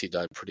unfortunately, Casey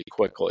died pretty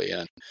quickly.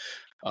 And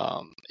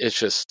it's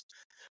just,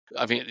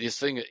 this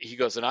thing, he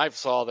goes, and I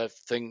saw that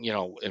thing,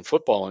 in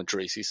football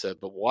injuries, he said,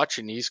 but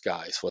watching these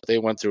guys, what they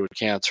went through with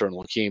cancer and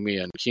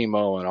leukemia and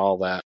chemo and all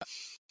that,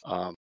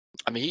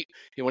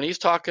 when he's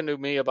talking to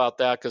me about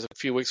that, because a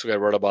few weeks ago I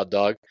wrote about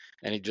Doug,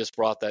 and he just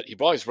brought that. He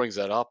always brings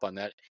that up on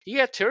that. He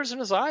had tears in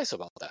his eyes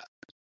about that.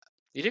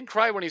 He didn't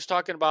cry when he's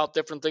talking about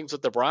different things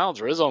with the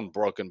Browns or his own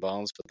broken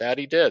bones, but that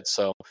he did.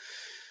 So,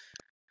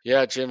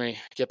 yeah, Jimmy,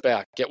 get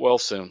back, get well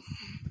soon.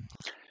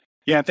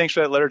 Yeah, and thanks for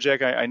that letter,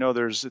 Jack. I know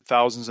there's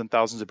thousands and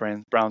thousands of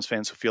Browns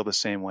fans who feel the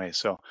same way.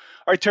 So, all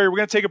right, Terry, we're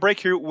going to take a break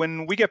here.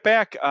 When we get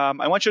back,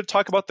 I want you to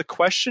talk about the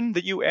question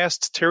that you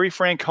asked Terry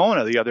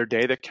Francona the other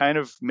day that kind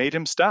of made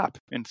him stop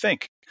and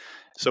think.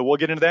 So we'll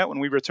get into that when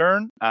we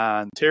return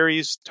on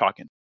Terry's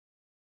Talking.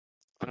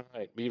 All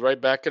right, be right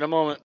back in a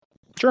moment.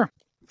 Sure.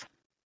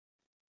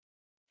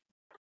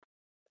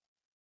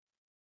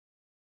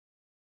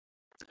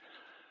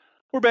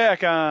 We're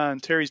back on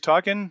Terry's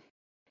Talking.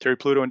 Terry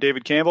Pluto and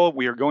David Campbell.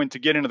 We are going to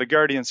get into the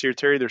Guardians here,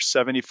 Terry. They're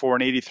 74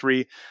 and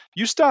 83.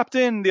 You stopped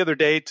in the other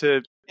day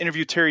to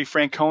interview Terry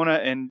Francona,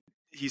 and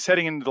he's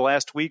heading into the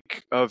last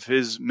week of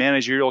his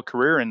managerial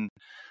career and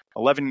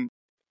 11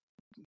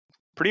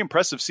 pretty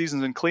impressive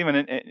seasons in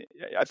Cleveland. And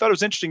I thought it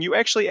was interesting. You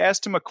actually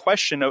asked him a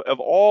question of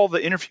all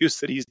the interviews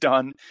that he's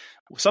done.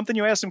 Something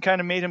you asked him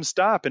kind of made him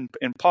stop and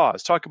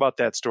pause. Talk about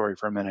that story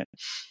for a minute.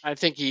 I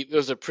think it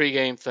was a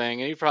pregame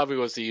thing, and he probably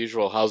was the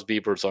usual how's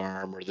Bieber's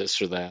arm or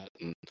this or that.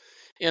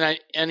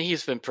 And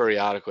he's been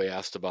periodically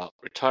asked about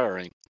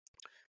retiring.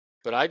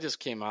 But I just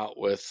came out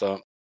with,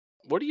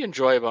 what do you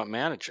enjoy about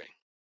managing?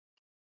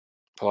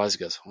 Pause.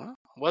 Goes, well,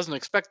 I wasn't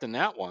expecting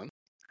that one.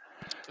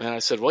 And I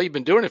said, well, you've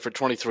been doing it for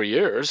 23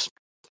 years.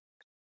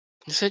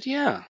 He said,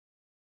 yeah.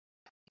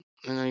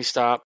 And then he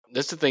stopped.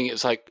 That's the thing.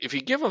 It's like, if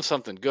you give him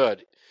something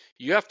good,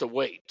 you have to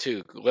wait,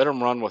 too. Let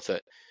him run with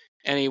it.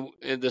 And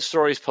the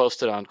story's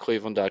posted on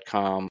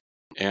Cleveland.com,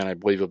 and I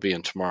believe it'll be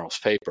in tomorrow's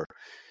paper.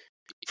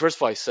 First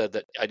of all, he said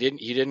that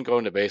he didn't go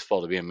into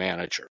baseball to be a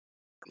manager.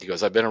 He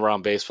goes, I've been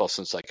around baseball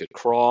since I could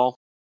crawl.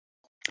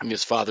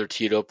 His father,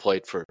 Tito,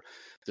 played for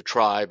the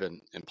Tribe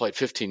and played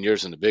 15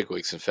 years in the big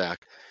leagues, in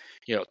fact.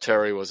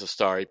 Terry was a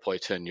star. He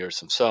played 10 years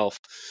himself.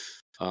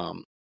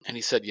 And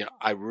he said,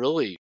 I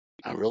really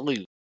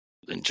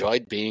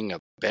enjoyed being a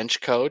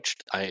bench coach.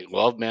 I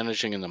love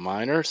managing in the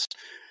minors.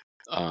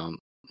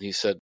 He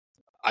said,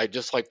 I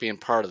just like being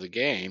part of the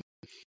game.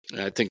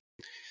 And I think,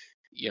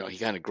 he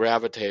kind of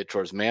gravitated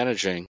towards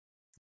managing.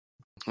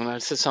 And I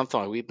said something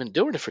like, we've been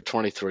doing it for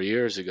 23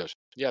 years. He goes,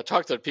 yeah,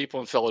 talk to the people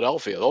in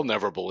Philadelphia. They'll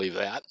never believe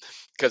that.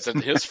 Because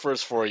in his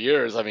first 4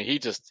 years,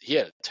 he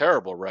had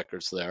terrible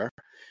records there.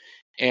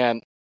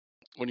 And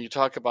when you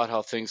talk about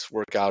how things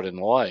work out in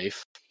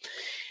life,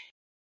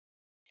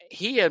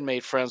 he had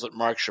made friends with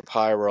Mark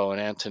Shapiro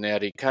and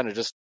Antonetti kind of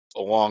just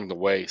along the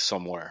way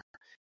somewhere.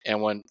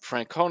 And when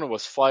Francona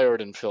was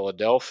fired in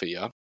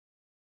Philadelphia,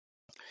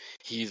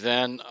 he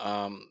then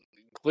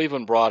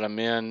Cleveland brought him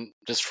in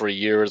just for a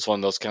year as one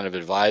of those kind of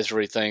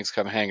advisory things,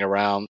 come hang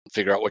around,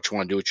 figure out what you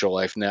want to do with your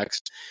life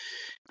next.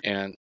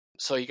 And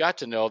so he got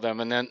to know them,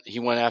 and then he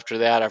went after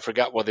that. I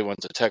forgot whether he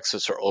went to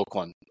Texas or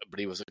Oakland, but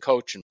he was a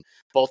coach in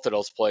both of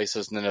those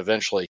places, and then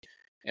eventually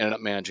ended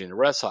up managing the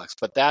Red Sox.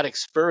 But that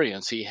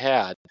experience he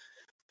had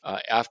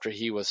after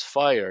he was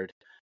fired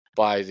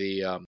by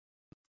the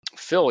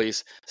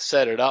Phillies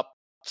set it up.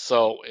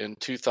 So in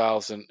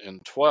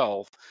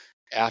 2012,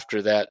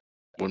 after that,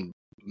 when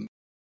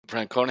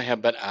Francona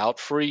had been out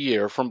for a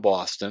year from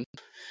Boston,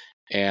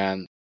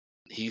 and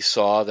he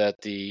saw that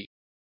the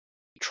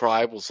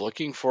Tribe was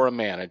looking for a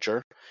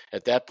manager.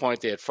 At that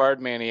point, they had fired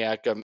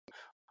Maniaca.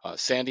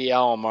 Sandy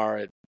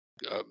Alomar had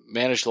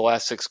managed the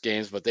last 6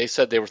 games, but they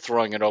said they were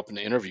throwing it open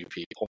to interview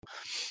people.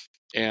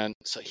 And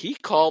so he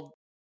called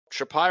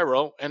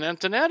Shapiro and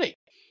Antonetti.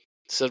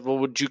 Said, well,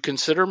 would you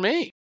consider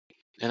me?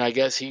 And I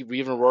guess he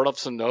even wrote up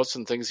some notes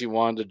and things he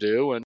wanted to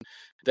do. And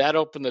that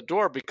opened the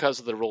door because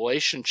of the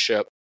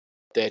relationship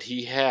that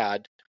he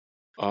had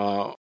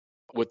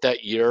with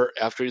that year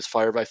after he was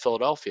fired by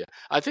Philadelphia.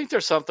 I think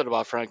there's something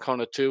about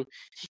Francona, too.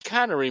 He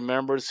kind of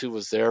remembers who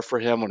was there for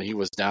him when he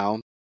was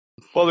down.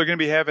 Well, they're going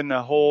to be having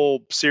a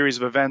whole series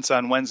of events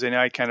on Wednesday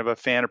night, kind of a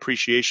fan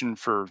appreciation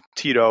for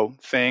Tito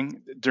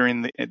thing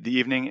during the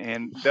evening,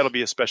 and that'll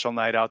be a special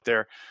night out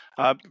there.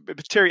 But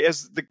Terry,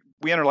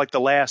 we enter like the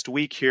last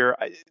week here,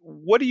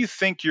 what do you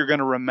think you're going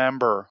to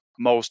remember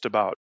most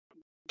about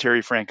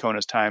Terry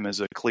Francona's time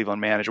as a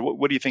Cleveland manager?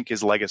 What do you think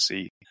his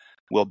legacy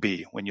will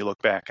be when you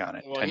look back on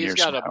it Well, 10 he's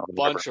years from got a now or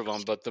whatever? bunch of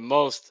them, but the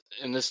most,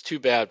 and it's too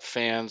bad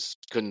fans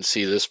couldn't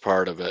see this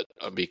part of it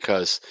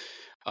because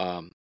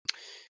um,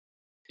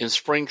 in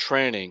spring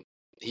training,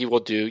 he will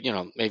do,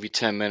 maybe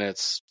 10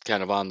 minutes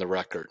kind of on the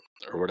record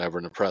or whatever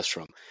in the press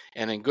room.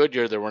 And in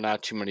Goodyear, there were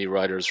not too many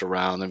writers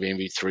around, there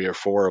maybe 3 or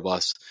 4 of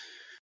us.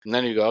 And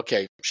then you go,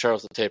 okay,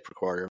 Charles the tape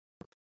recorder.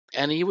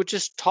 And he would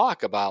just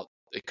talk about,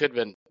 it could have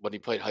been when he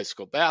played high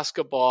school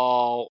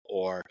basketball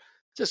or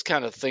just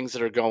kind of things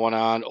that are going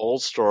on,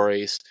 old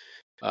stories.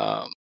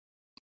 Um,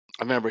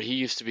 I remember he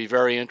used to be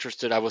very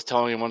interested. I was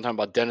telling him one time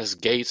about Dennis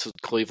Gates with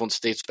Cleveland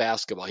State's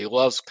basketball. He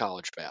loves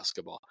college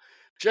basketball.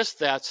 Just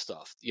that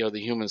stuff, the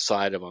human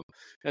side of him.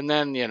 And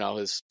then,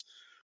 his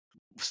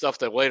stuff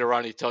that later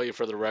on he'd tell you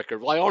for the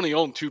record, well, I only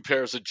own 2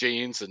 pairs of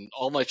jeans and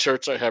all my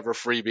shirts I have are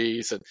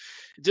freebies, and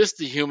just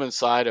the human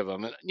side of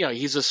him. And,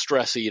 he's a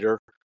stress eater.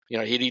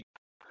 He'd eat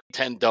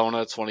 10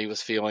 donuts when he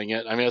was feeling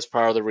it. I mean, that's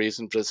part of the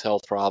reason for his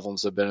health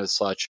problems have been as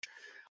such.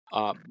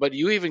 But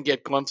you even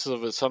get glimpses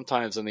of it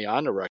sometimes in the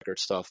on-the-record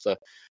stuff, the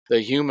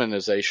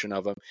humanization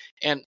of him.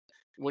 And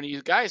when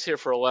you guys here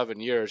for 11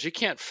 years, you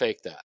can't fake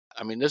that.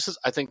 I mean,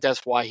 I think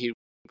that's why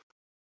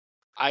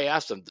I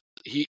asked him,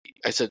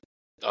 I said,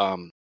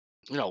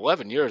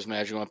 11 years,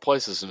 man, you want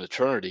places an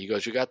eternity. He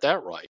goes, you got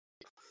that right.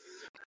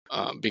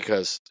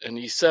 And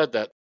he said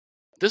that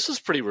this is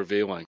pretty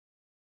revealing.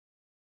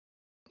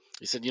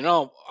 He said,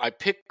 I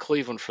picked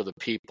Cleveland for the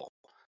people,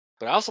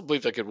 but I also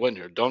believe they could win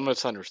here. Don't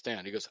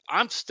misunderstand. He goes,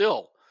 I'm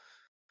still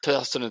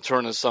testing and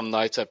turning some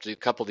nights after a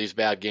couple of these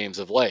bad games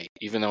of late,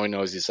 even though he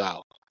knows he's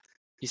out.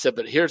 He said,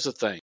 but here's the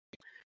thing.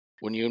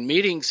 When you're in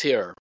meetings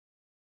here,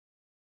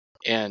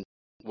 and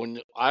when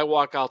I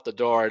walk out the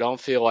door, I don't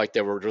feel like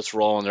they were just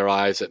rolling their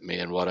eyes at me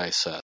and what I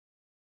said.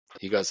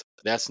 He goes,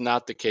 that's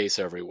not the case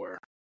everywhere.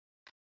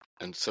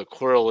 And so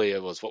clearly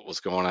it was what was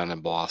going on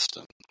in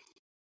Boston.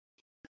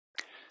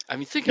 I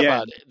mean, think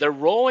about it. They're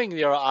rolling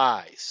their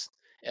eyes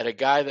at a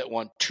guy that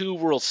won 2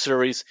 World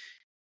Series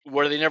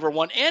where they never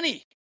won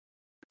any.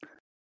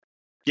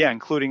 Yeah,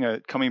 including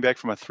coming back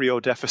from a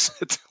 3-0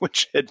 deficit,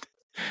 which had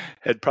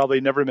probably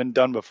never been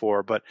done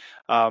before. But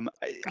I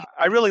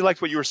really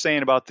liked what you were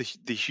saying about the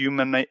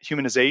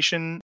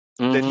humanization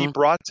that he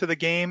brought to the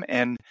game.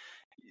 And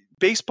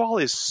baseball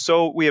is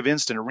we have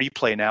instant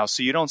replay now,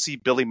 so you don't see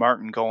Billy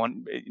Martin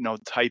going,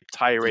 type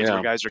tirades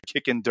where guys are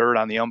kicking dirt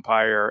on the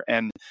umpire.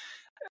 And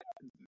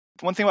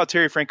one thing about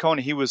Terry Francona,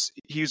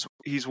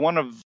 he's one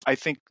of, I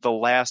think, the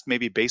last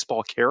maybe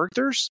baseball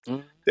characters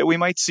that we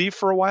might see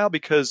for a while,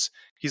 because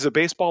he's a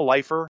baseball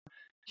lifer.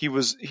 He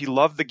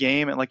loved the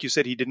game, and like you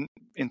said, he didn't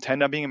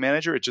intend on being a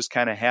manager. It just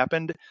kind of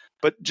happened.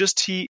 But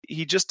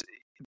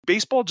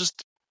baseball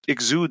just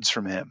exudes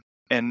from him,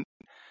 and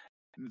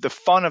the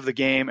fun of the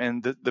game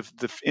and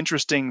the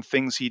interesting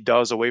things he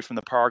does away from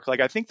the park.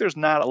 Like, I think there's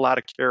not a lot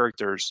of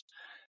characters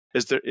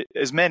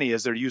as many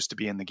as there used to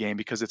be in the game,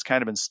 because it's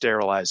kind of been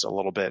sterilized a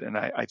little bit. And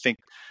I think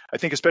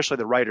especially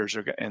the writers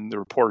and the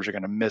reporters are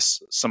going to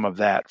miss some of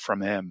that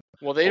from him.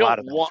 Well, they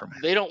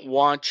don't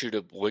want you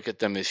to look at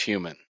them as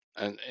human.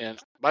 And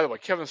by the way,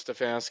 Kevin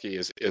Stefanski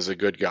is a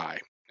good guy.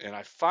 And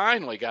I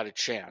finally got a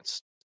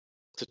chance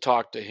to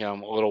talk to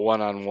him a little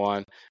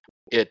one-on-one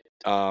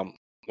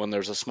when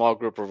there's a small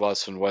group of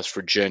us in West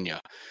Virginia.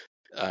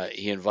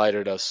 He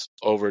invited us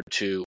over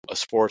to a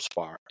sports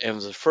bar. And it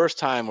was the first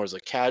time was a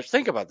casual.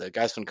 Think about that. The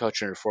guy's been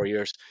coaching for 4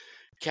 years.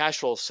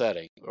 casual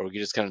setting where we can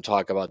just kind of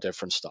talk about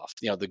different stuff,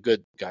 the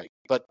good guy.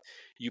 But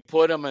you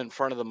put them in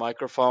front of the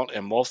microphone,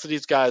 and most of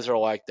these guys are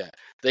like that.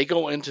 They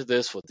go into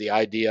this with the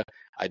idea,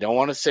 I don't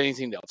want to say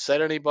anything to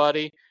upset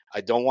anybody.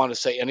 I don't want to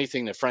say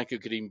anything that frankly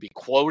could even be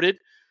quoted.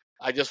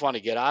 I just want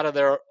to get out of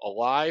there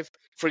alive.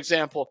 For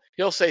example,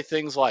 he'll say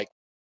things like,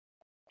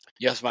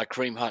 yes, my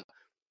Kareem Hunt.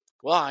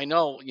 Well, I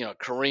know,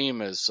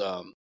 Kareem is,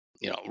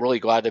 really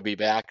glad to be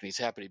back and he's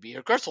happy to be here.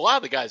 Of course, a lot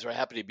of the guys are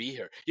happy to be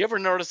here. You ever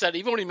notice that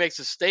even when he makes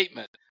a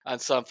statement on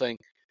something,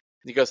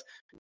 he goes,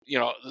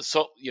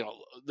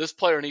 this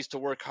player needs to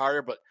work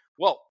harder, but,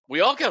 well,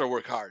 we all got to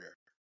work harder.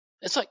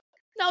 It's like,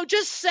 no,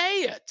 just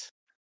say it.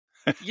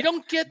 You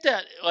don't get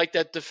that, like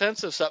that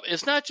defensive stuff.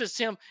 It's not just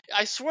him.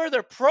 I swear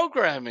they're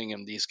programming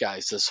him, these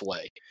guys, this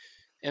way.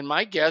 And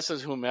my guess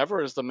is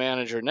whomever is the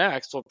manager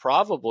next will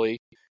probably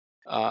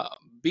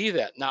be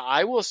that. Now,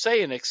 I will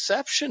say an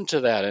exception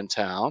to that in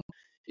town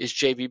is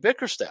JB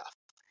Bickerstaff.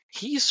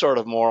 He's sort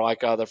of more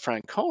like the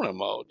Francona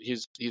mode.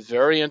 He's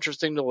very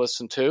interesting to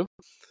listen to.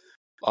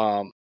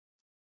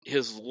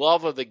 His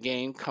love of the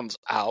game comes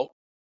out.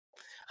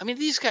 I mean,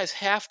 these guys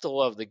have to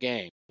love the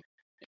game,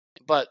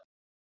 but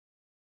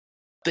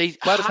they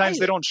A lot of hide times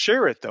they it. don't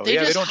share it, though. They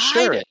Yeah, they just don't hide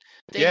share it. it.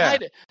 They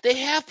hide it. They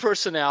have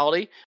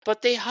personality,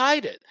 but they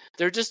hide it.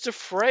 They're just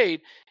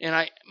afraid. And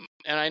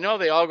I know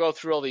they all go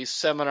through all these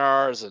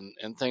seminars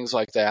and things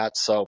like that.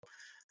 So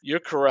you're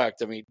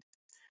correct. I mean,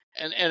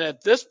 and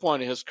at this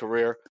point in his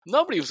career,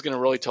 nobody was going to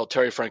really tell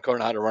Terry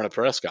Francona how to run a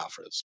press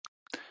conference.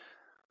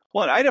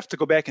 Well, and I'd have to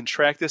go back and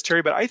track this,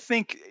 Terry, but I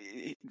think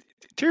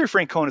Terry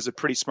Francona is a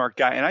pretty smart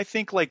guy. And I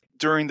think like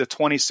during the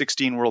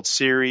 2016 World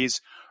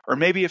Series, or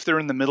maybe if they're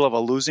in the middle of a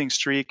losing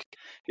streak,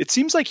 it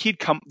seems like he'd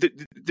come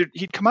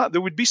out.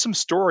 There would be some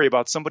story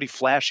about somebody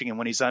flashing him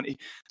when he's on.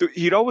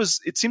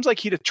 It seems like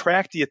he'd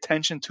attract the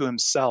attention to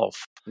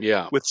himself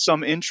Yeah. with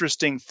some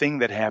interesting thing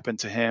that happened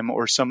to him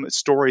or some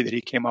story that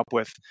he came up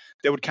with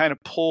that would kind of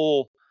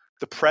pull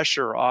the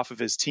pressure off of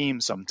his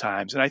team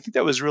sometimes. And I think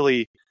that was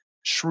really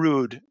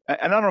shrewd. And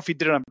I don't know if he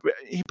did it on.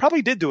 He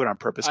probably did do it on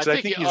purpose because I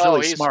think he's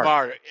really he's smart.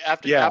 smart.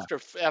 Yeah.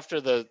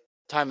 After the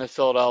time in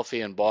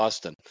Philadelphia and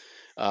Boston,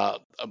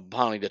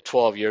 apparently the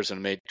 12 years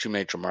in two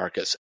major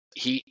markets,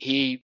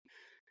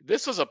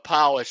 this was a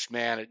polished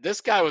man.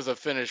 This guy was a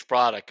finished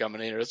product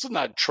coming in here. This is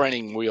not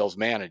training wheels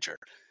manager.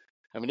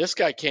 I mean, this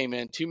guy came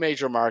in two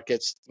major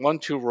markets, won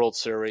 2 World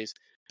Series,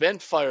 been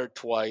fired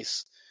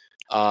twice.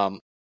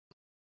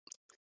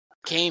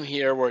 Came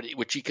here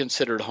which he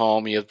considered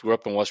home. He grew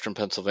up in Western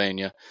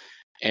Pennsylvania,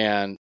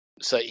 and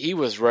so he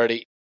was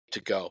ready to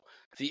go.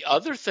 The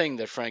other thing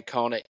that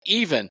Francona,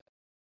 even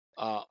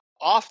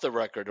off the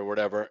record or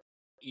whatever,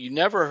 you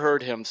never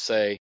heard him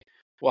say,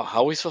 well,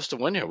 how are we supposed to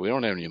win here? We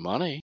don't have any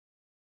money.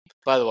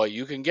 By the way,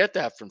 you can get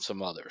that from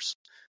some others.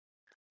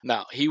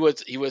 Now, he would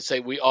say,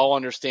 we all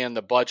understand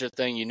the budget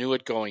thing. You knew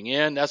it going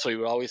in. That's what he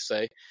would always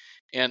say.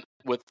 And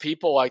with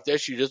people like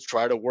this, you just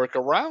try to work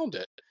around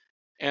it.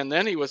 And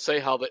then he would say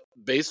how the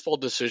baseball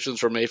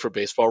decisions were made for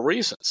baseball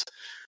reasons,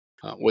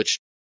 which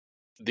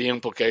the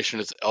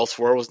implication is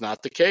elsewhere was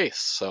not the case.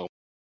 So,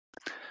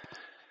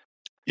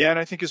 yeah, and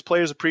I think his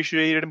players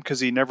appreciated him because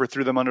he never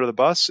threw them under the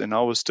bus and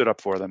always stood up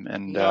for them.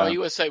 And no, he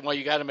would say, well,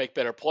 you got to make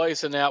better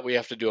plays than that. We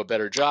have to do a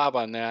better job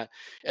on that.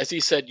 As he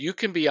said, you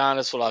can be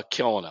honest without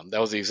killing them.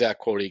 That was the exact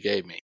quote he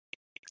gave me.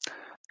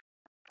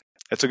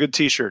 That's a good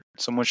T-shirt.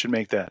 Someone should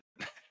make that.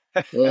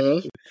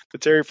 Mm-hmm. The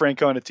Terry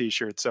Francona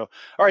T-shirt. So,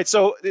 all right.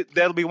 So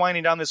that'll be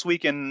winding down this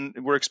week, and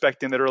we're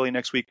expecting that early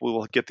next week we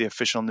will get the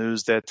official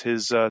news that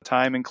his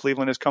time in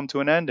Cleveland has come to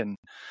an end, and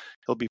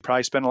he'll be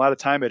probably spending a lot of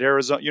time at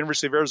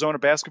University of Arizona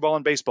basketball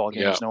and baseball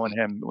games, knowing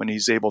him when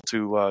he's able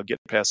to get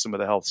past some of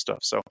the health stuff.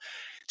 So,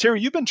 Terry,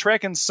 you've been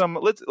tracking some.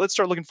 Let's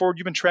start looking forward.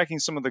 You've been tracking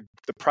some of the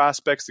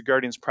prospects, the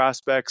Guardians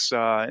prospects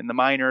in the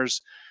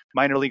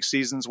minor league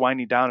seasons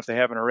winding down if they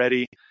haven't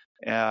already.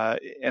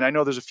 And I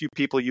know there's a few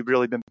people you've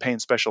really been paying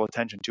special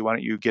attention to. Why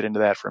don't you get into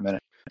that for a minute?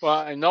 Well,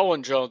 I know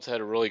Nolan Jones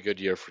had a really good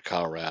year for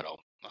Colorado.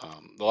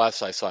 The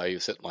last I saw, he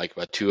was hitting like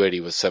about 280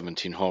 with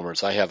 17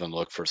 homers. I haven't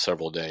looked for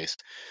several days.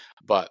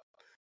 But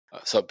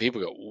so people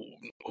go,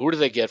 who do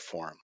they get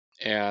for him?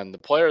 And the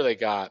player they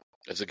got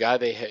is a guy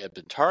they had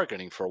been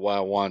targeting for a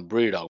while, Juan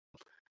Brito.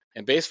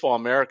 And Baseball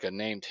America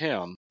named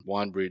him,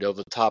 Juan Brito,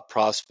 the top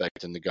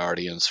prospect in the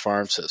Guardians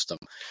farm system.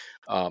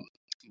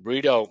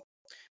 Brito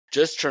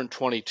just turned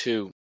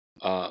 22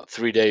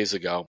 3 days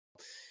ago.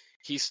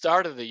 He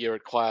started the year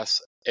at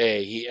Class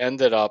A. He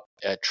ended up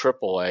at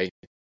Triple A.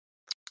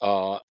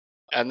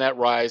 And that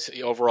rise,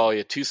 overall, he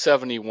had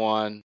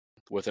 271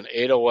 with an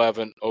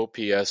 811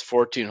 OPS,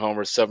 14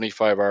 homers,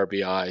 75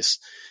 RBIs.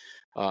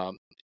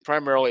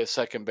 Primarily a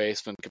second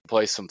baseman, could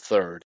play some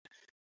third.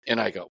 And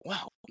I go,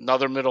 wow,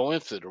 another middle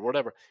infielder or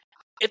whatever.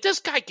 If this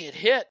guy get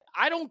hit,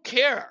 I don't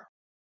care.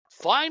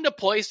 Find a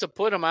place to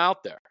put him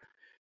out there.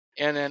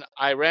 And then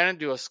I ran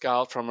into a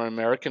scout from an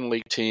American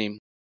League team.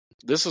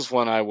 This is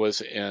when I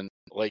was in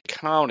Lake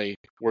County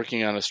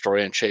working on a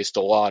story on Chase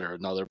DeLauder,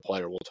 another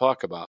player we'll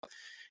talk about.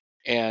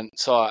 And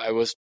so I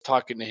was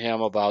talking to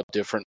him about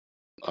different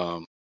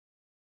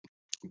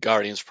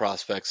Guardians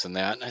prospects and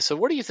that. And I said,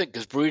 what do you think?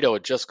 Because Brito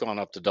had just gone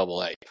up to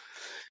Double-A.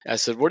 I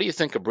said, what do you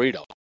think of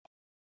Brito?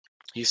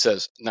 He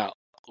says, now,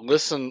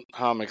 listen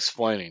how I'm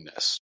explaining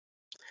this.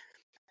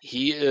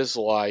 He is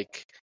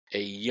like a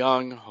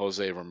young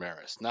Jose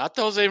Ramirez. Not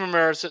the Jose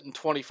Ramirez hitting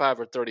 25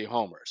 or 30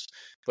 homers.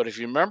 But if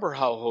you remember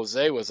how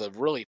Jose was a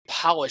really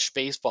polished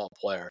baseball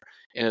player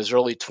in his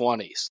early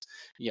 20s,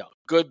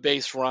 good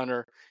base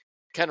runner,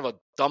 kind of a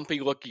dumpy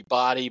looking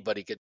body, but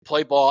he could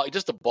play ball. He's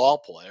just a ball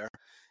player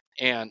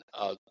and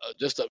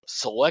just a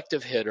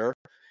selective hitter.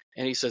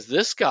 And he says,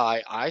 this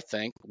guy, I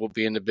think, will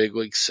be in the big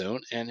league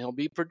soon, and he'll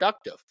be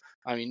productive.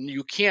 I mean,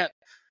 you can't.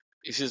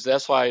 He says,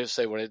 that's why I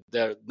say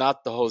they're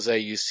not the Jose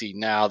you see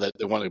now that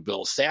they want to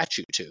build a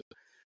statue to.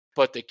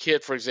 But the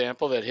kid, for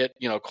example, that hit,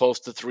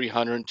 close to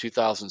 300 in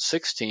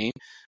 2016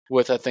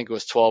 with, I think it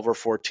was 12 or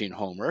 14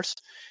 homers.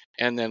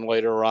 And then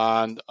later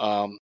on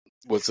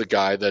was the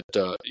guy that,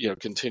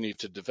 continued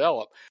to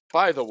develop.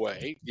 By the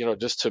way,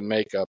 just to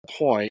make a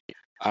point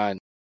on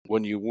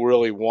when you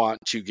really want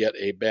to get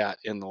a bat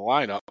in the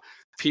lineup,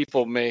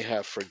 people may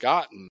have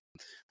forgotten,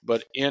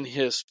 but in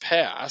his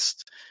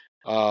past,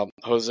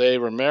 Jose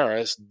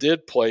Ramirez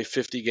did play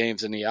 50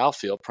 games in the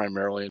outfield,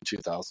 primarily in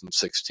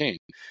 2016.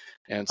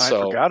 And I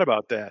so, forgot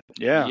about that.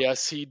 Yeah.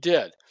 yes, he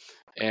did.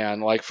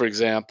 And like, for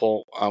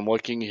example, I'm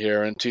looking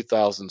here in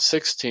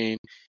 2016,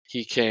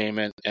 he came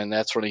in, and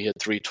that's when he hit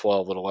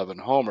 312 with 11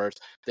 homers.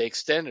 They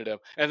extended him.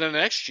 And then the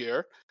next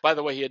year, by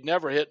the way, he had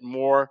never hit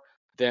more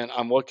than,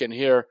 I'm looking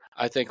here,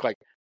 I think like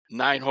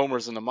 9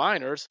 homers in the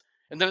minors.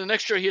 And then the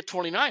next year he hit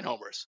 29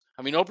 homers.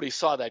 I mean, nobody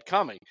saw that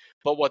coming.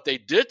 But what they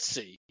did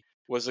see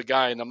was a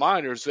guy in the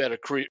minors who had a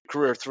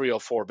career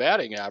 304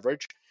 batting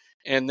average.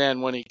 And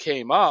then when he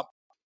came up,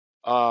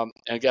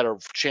 and got a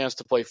chance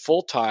to play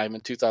full time in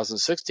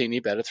 2016,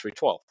 he batted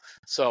 312.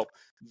 So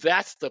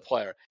that's the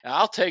player. And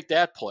I'll take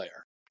that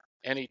player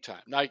anytime.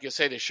 Now, you can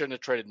say they shouldn't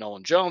have traded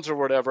Nolan Jones or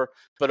whatever,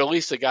 but at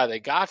least the guy they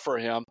got for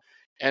him,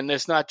 and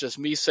it's not just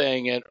me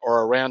saying it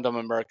or a random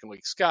American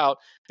League scout.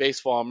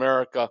 Baseball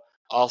America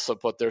also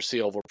put their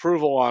seal of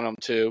approval on him,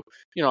 too.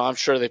 I'm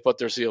sure they put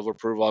their seal of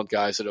approval on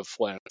guys that have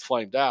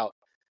flamed out.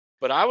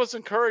 But I was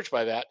encouraged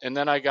by that. And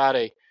then I got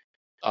a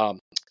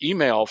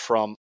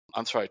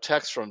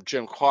text from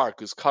Jim Clark,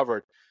 who's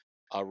covered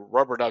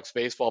Rubber Ducks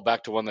baseball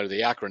back to when they're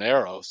the Akron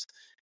Arrows.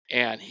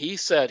 And he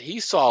said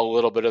he saw a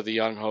little bit of the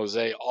young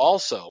Jose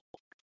also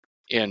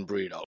in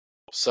Brito.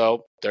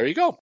 So there you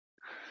go.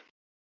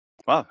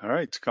 Wow. All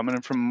right. It's coming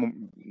in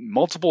from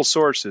multiple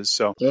sources.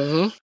 So,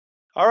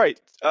 all right.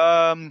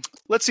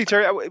 Let's see,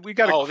 Terry. We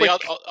got a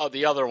quick.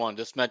 The other one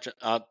just mentioned,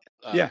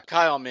 Yeah.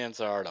 Kyle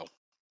Manzardo.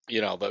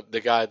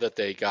 The guy that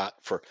they got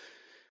for.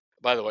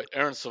 By the way,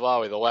 Aaron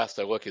Savali, the last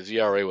I looked, his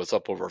ERA was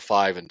up over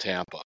 5 in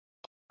Tampa.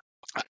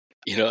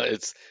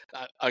 It's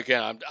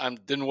again, I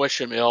didn't wish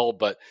him ill,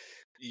 but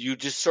you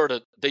just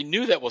they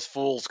knew that was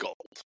fool's gold.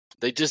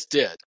 They just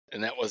did,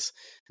 and that was.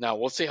 Now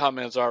we'll see how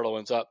Manzardo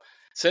ends up.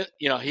 Since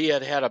he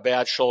had a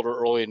bad shoulder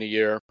early in the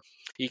year,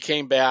 he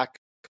came back.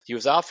 He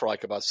was out for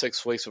like about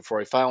 6 weeks before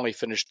he finally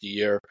finished the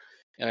year.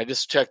 And I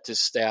just checked his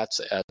stats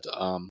at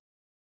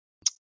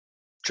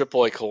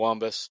AAA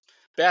Columbus.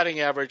 Batting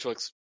average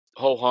looks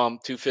ho-hum,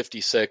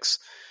 256,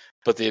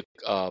 but the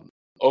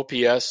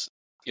OPS,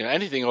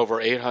 anything over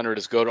 800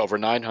 is good. Over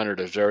 900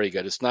 is very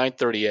good. It's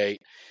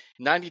 938,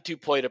 92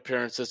 plate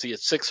appearances. He had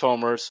 6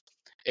 homers,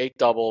 8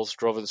 doubles,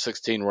 drove in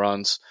 16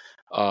 runs.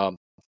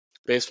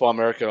 Baseball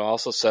America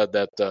also said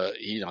that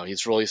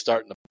he's really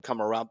starting to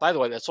come around. By the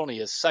way, that's only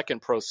his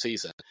second pro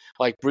season.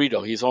 Like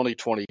Brito, he's only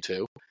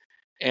 22,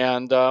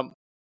 and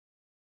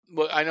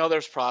I know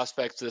there's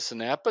prospects, this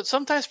and that, but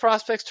sometimes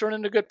prospects turn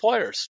into good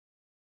players.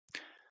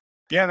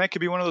 Yeah, and that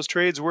could be one of those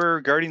trades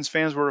where Guardians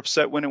fans were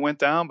upset when it went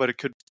down, but it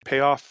could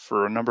pay off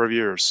for a number of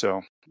years.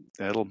 So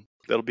that'll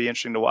be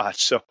interesting to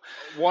watch. So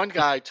one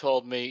guy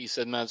told me, he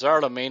said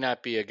Manzardo may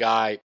not be a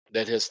guy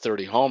that hits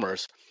 30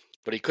 homers,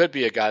 but he could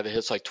be a guy that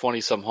hits like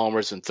 20-some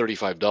homers and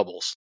 35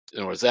 doubles. In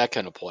other words, that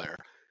kind of player.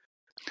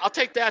 I'll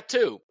take that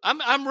too.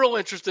 I'm real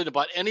interested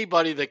about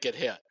anybody that get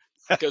hit,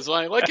 because when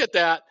I look at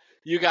that,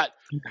 you got.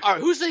 All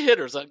right, who's the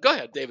hitters? Go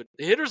ahead, David.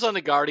 The hitters on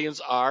the Guardians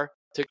are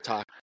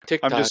tick-tock.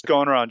 I'm just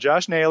going around.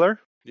 Josh Naylor.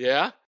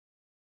 Yeah.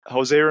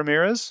 Jose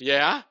Ramirez.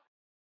 Yeah.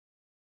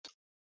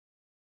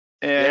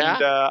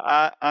 And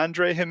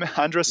Andres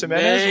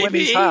Jimenez when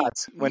he's hot.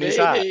 He's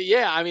hot.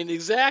 Yeah, I mean,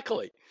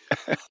 exactly.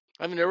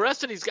 I mean, the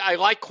rest of these guys, I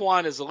like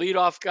Quan as a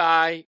leadoff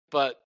guy,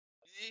 but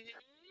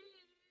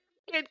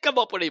can't come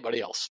up with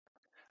anybody else.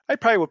 I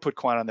probably would put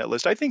Quan on that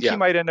list. I think he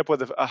might end up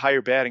with a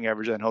higher batting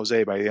average than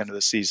Jose by the end of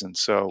the season.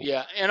 So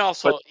yeah, and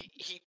also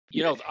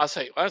I'll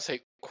say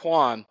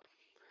Quan.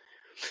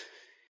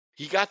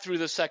 He got through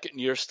the second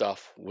year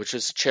stuff, which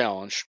is a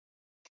challenge.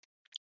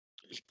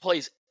 He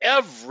plays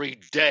every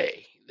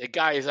day. The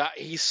guy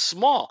he's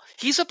small.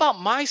 He's about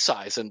my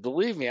size, and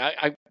believe me,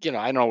 I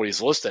don't know what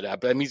he's listed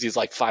at, but that means he's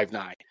like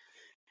 5'9".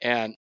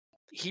 And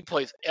he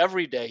plays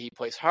every day. He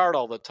plays hard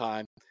all the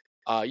time.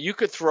 You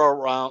could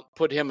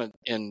put him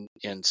in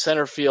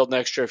center field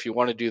next year if you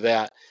want to do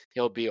that.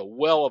 He'll be a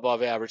well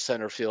above average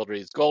center fielder.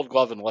 He's Gold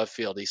Glove in left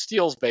field. He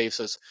steals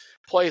bases,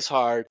 plays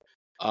hard.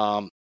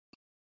 But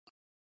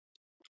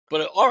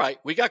all right,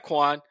 we got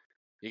Quan.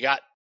 You got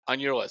on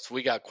your list.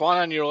 We got Quan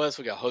on your list.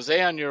 We got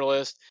Jose on your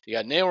list. You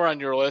got Naylor on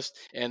your list,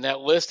 and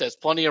that list has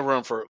plenty of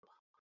room for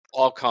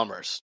all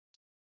comers.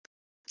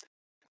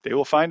 They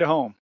will find a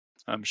home,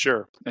 I'm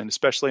sure, and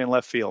especially in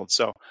left field.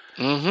 So,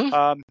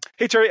 Mm-hmm.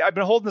 hey, Terry, I've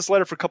been holding this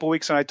letter for a couple of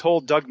weeks, and I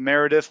told Doug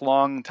Meredith,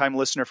 long-time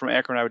listener from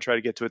Akron, I would try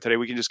to get to it today.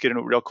 We can just get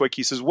into it real quick.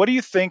 He says, what do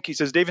you think? He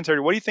says, Dave and Terry,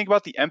 what do you think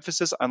about the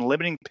emphasis on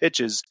limiting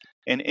pitches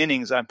and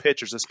innings on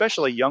pitchers,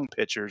 especially young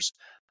pitchers?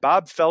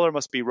 Bob Feller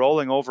must be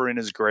rolling over in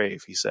his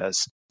grave, he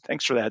says.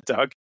 Thanks for that,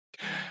 Doug.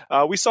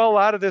 We saw a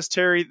lot of this,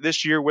 Terry,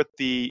 this year with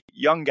the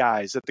young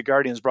guys that the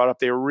Guardians brought up.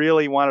 They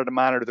really wanted to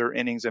monitor their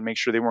innings and make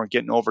sure they weren't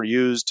getting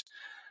overused.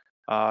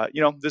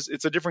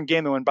 It's a different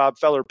game than when Bob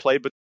Feller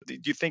played, but do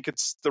you think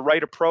it's the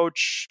right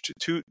approach,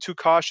 too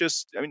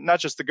cautious? I mean, not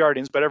just the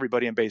Guardians, but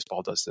everybody in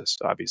baseball does this,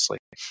 obviously.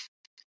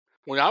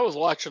 When I was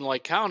watching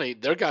Lake County,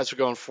 their guys were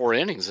going 4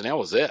 innings, and that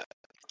was it.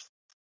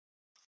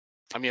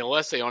 I mean,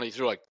 unless they only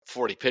threw like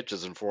 40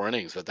 pitches in 4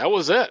 innings, but that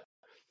was it.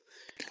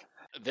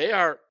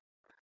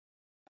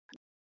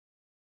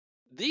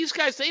 These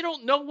guys, they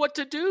don't know what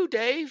to do,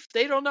 Dave.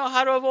 They don't know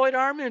how to avoid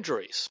arm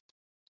injuries.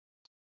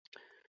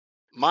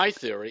 My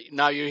theory,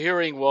 now you're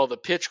hearing, well, the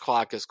pitch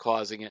clock is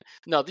causing it.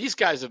 No, these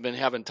guys have been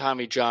having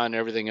Tommy John and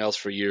everything else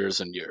for years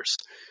and years.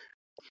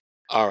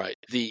 All right,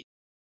 the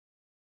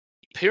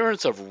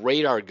appearance of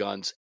radar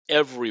guns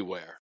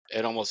everywhere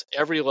at almost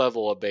every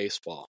level of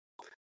baseball,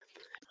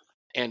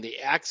 and the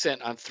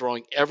accent on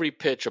throwing every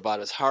pitch about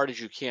as hard as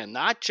you can,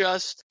 not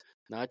just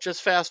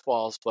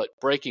fastballs, but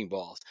breaking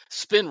balls,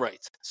 spin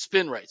rates.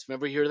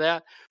 Remember you hear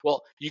that?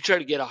 Well, you try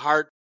to get a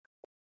hard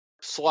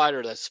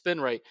slider, that spin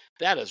rate,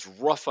 that is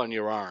rough on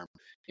your arm.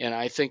 And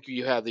I think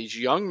you have these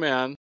young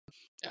men,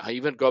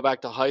 even go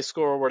back to high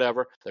school or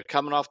whatever, they're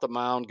coming off the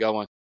mound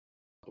going,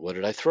 what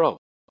did I throw?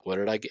 What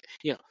did I get?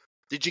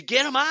 Did you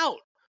get them out?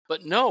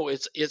 But no,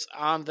 it's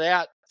on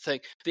that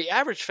thing. The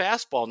average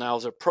fastball now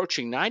is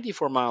approaching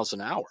 94 miles an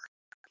hour.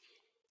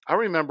 I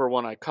remember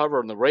when I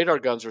covered when the radar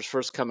guns were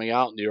first coming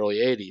out in the early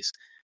 80s,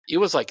 it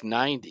was like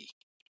 90.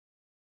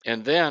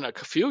 And then a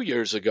few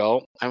years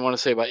ago, I want to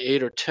say about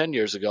 8 or 10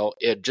 years ago,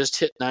 it just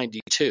hit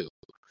 92.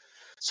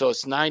 So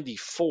it's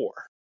 94.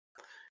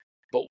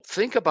 But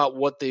think about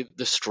what the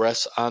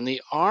stress on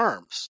the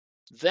arms.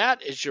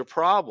 That is your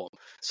problem.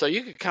 So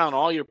you could count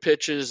all your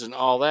pitches and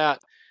all that.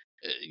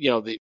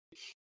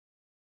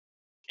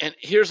 And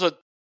here's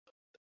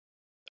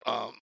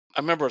I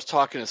remember I was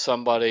talking to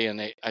somebody,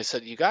 and I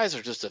said, you guys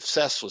are just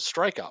obsessed with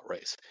strikeout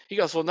rates. He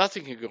goes, well,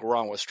 nothing can go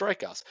wrong with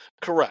strikeouts.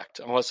 Correct,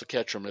 unless the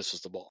catcher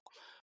misses the ball.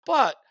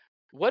 But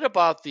what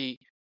about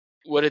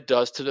what it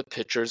does to the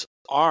pitcher's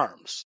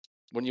arms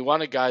when you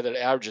want a guy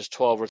that averages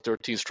 12 or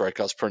 13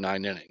 strikeouts per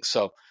 9 innings?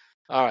 So,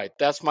 all right,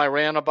 that's my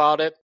rant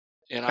about it,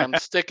 and I'm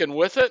sticking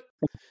with it.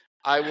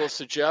 I will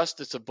suggest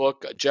it's a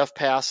book. Jeff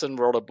Passan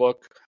wrote a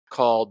book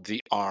called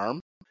The Arm,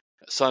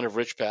 son of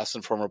Rich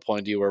Passan, former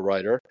Point Viewer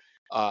writer.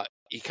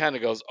 He kind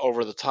of goes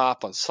over the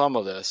top on some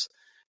of this,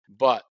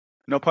 but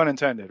no pun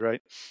intended,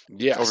 right?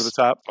 Yes, over the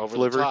top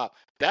delivery. The top.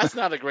 That's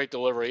not a great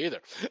delivery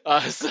either.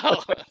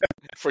 So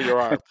for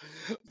your arm,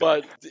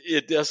 but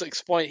it does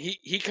explain.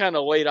 He kind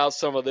of laid out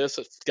some of this.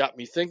 It's got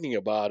me thinking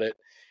about it,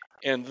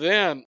 and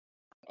then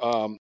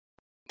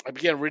I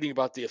began reading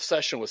about the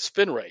obsession with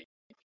spin rate,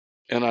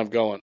 and I'm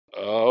going,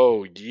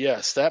 oh,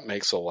 yes, that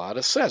makes a lot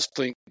of sense.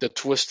 Think the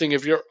twisting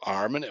of your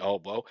arm and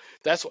elbow.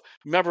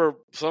 Remember,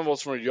 some of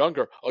us when we were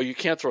younger, oh, you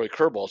can't throw a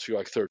curveball till you're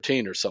like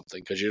 13 or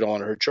something because you don't want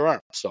to hurt your arm.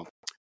 So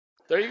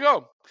there you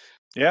go.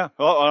 Yeah,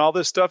 well, and all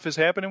this stuff is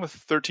happening with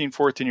 13,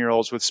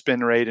 14-year-olds with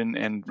spin rate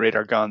and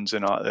radar guns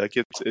and all. Like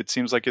it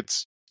seems like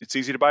it's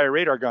easy to buy a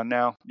radar gun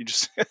now. You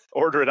just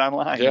order it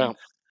online. Yeah.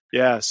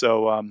 Yeah.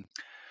 So, all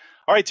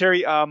right,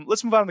 Terry,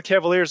 let's move on to the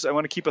Cavaliers. I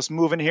want to keep us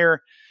moving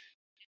here.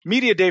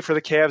 Media day for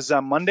the Cavs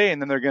on Monday,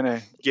 and then they're going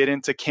to get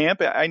into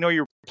camp. I know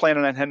you're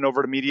planning on heading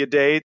over to media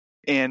day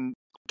and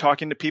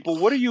talking to people.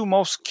 What are you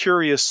most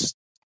curious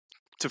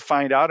to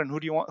find out, and who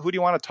do you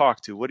want to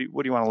talk to? What do you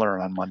want to learn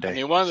on Monday? I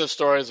mean, one of the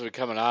stories that are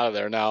coming out of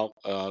there now,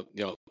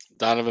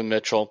 Donovan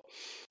Mitchell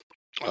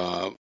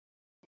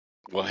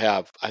will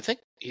have, I think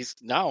he's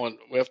now, and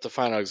we have to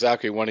find out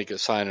exactly when he can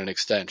sign an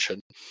extension,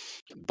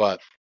 but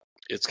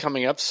it's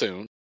coming up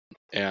soon.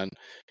 And,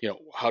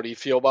 how do you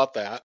feel about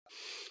that?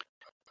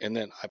 And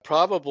then I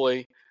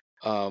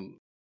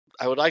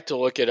would like to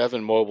look at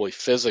Evan Mobley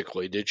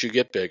physically. Did you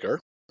get bigger?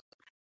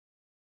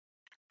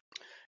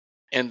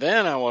 And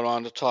then I went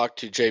on to talk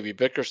to JB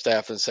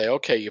Bickerstaff and say,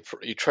 okay,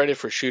 you traded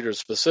for shooters,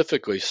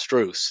 specifically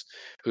Strus,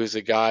 who's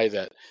a guy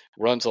that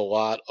runs a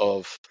lot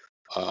of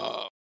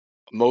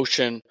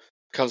motion,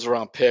 comes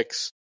around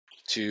picks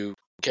to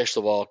catch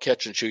the ball,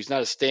 catch and shoot. He's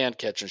not a stand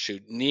catch and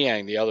shoot.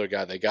 Niang, the other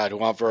guy they got,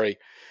 who I'm very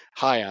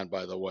high on,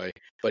 by the way,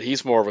 but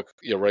he's more of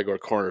a regular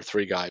corner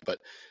 3 guy. But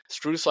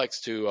Strus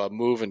likes to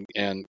move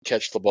and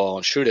catch the ball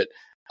and shoot it.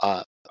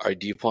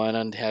 Do you plan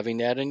on having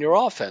that in your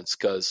offense?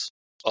 Because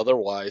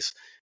otherwise,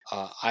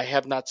 I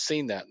have not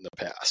seen that in the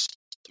past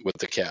with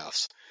the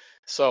Cavs.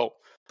 So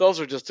those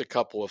are just a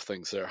couple of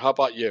things there. How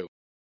about you?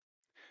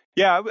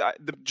 Yeah,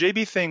 the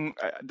JB thing,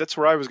 that's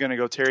where I was going to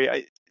go,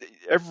 Terry.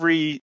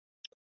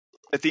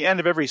 At the end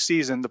of every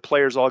season, the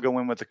players all go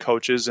in with the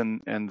coaches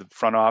and the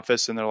front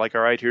office, and they're like,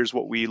 all right, here's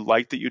what we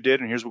like that you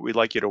did, and here's what we'd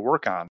like you to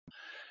work on.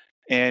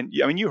 And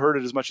I mean, you heard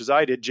it as much as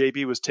I did.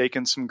 JB was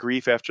taking some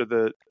grief after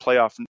the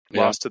playoff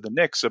loss to the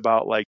Knicks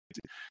about, like,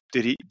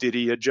 did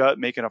he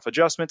make enough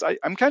adjustments?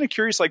 I'm kind of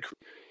curious, like,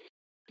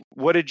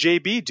 what did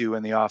JB do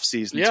in the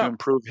offseason to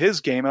improve his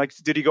game? Like,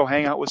 did he go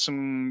hang out with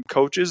some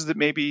coaches that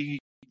maybe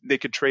they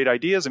could trade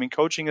ideas? I mean,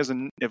 coaching is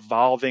an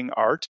evolving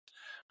art.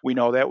 We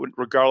know that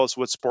regardless of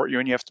what sport you're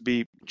in, you have to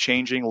be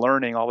changing,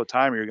 learning all the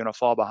time, or you're going to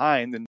fall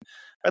behind. And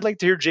I'd like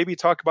to hear JB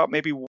talk about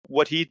maybe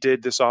what he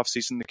did this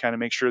offseason to kind of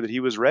make sure that he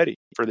was ready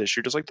for this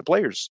year, just like the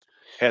players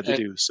had to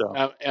do. So,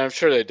 and I'm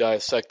sure they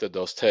dissected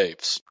those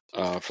tapes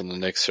from the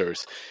Knicks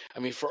series. I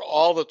mean, for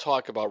all the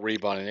talk about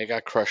rebounding, they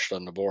got crushed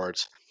on the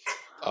boards.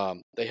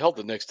 They held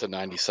the Knicks to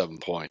 97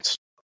 points.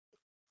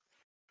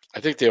 I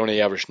think they only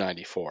averaged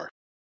 94.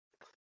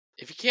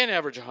 If you can't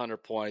average 100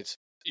 points,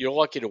 you're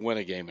lucky to win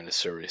a game in a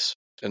series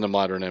in the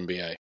modern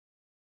NBA.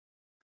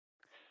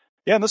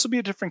 Yeah, and this will be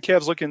a different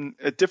looking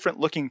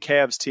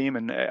Cavs team,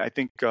 and I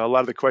think a lot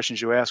of the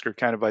questions you ask are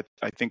kind of,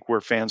 I think,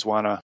 where fans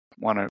want to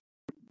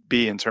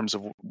be in terms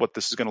of what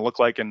this is going to look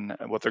like and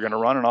what they're going to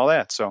run and all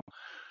that. So, all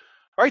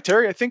right,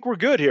 Terry, I think we're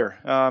good here.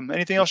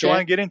 Anything else you want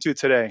to get into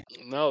today?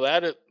 No,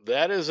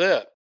 that is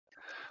it.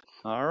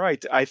 All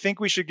right. I think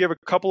we should give a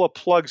couple of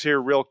plugs here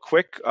real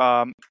quick.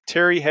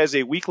 Terry has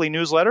a weekly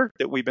newsletter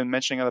that we've been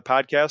mentioning on the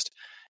podcast.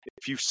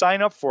 If you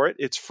sign up for it,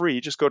 it's free.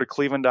 Just go to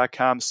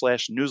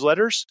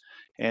cleveland.com/newsletters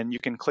and you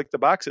can click the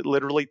box. It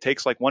literally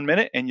takes like 1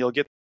 minute and you'll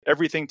get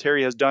everything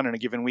Terry has done in a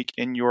given week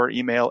in your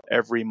email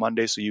every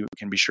Monday, so you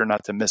can be sure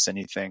not to miss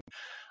anything.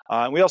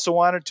 We also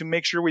wanted to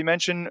make sure we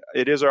mention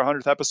it is our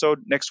 100th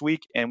episode next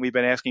week, and we've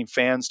been asking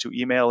fans to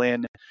email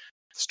in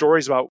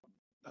stories about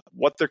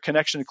what their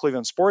connection to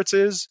Cleveland sports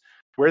is,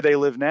 where they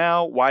live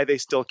now, why they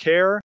still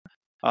care.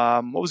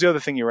 What was the other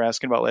thing you were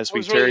asking about last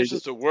week, Terry? I was really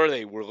interested where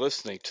they were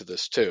listening to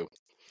this too.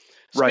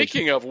 Right.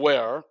 Speaking of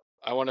where,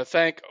 I want to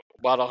thank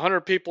about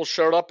 100 people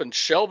showed up in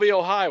Shelby,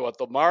 Ohio at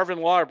the Marvin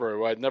Library,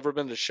 where I'd never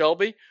been to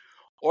Shelby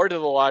or to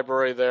the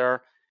library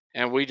there,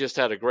 and we just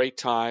had a great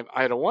time.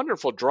 I had a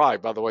wonderful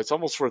drive, by the way. It's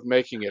almost worth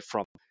making it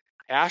from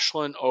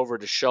Ashland over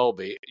to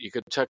Shelby. You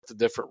could check the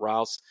different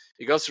routes.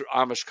 It goes through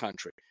Amish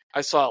country. I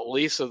saw at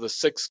least of the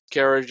 6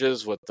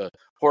 carriages with the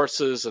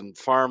horses and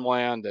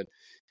farmland, and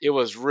it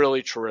was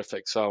really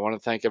terrific. So I want to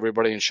thank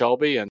everybody in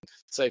Shelby and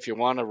say, if you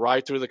want to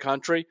ride through the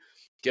country,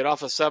 get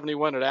off of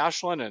 71 at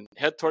Ashland and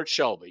head towards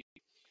Shelby.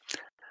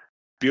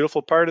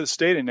 Beautiful part of the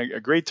state and a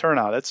great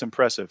turnout. That's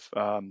impressive.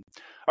 All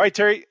right,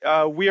 Terry,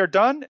 we are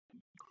done.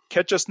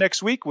 Catch us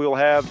next week. We'll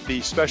have the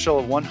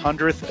special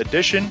 100th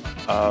edition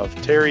of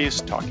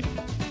Terry's Talking.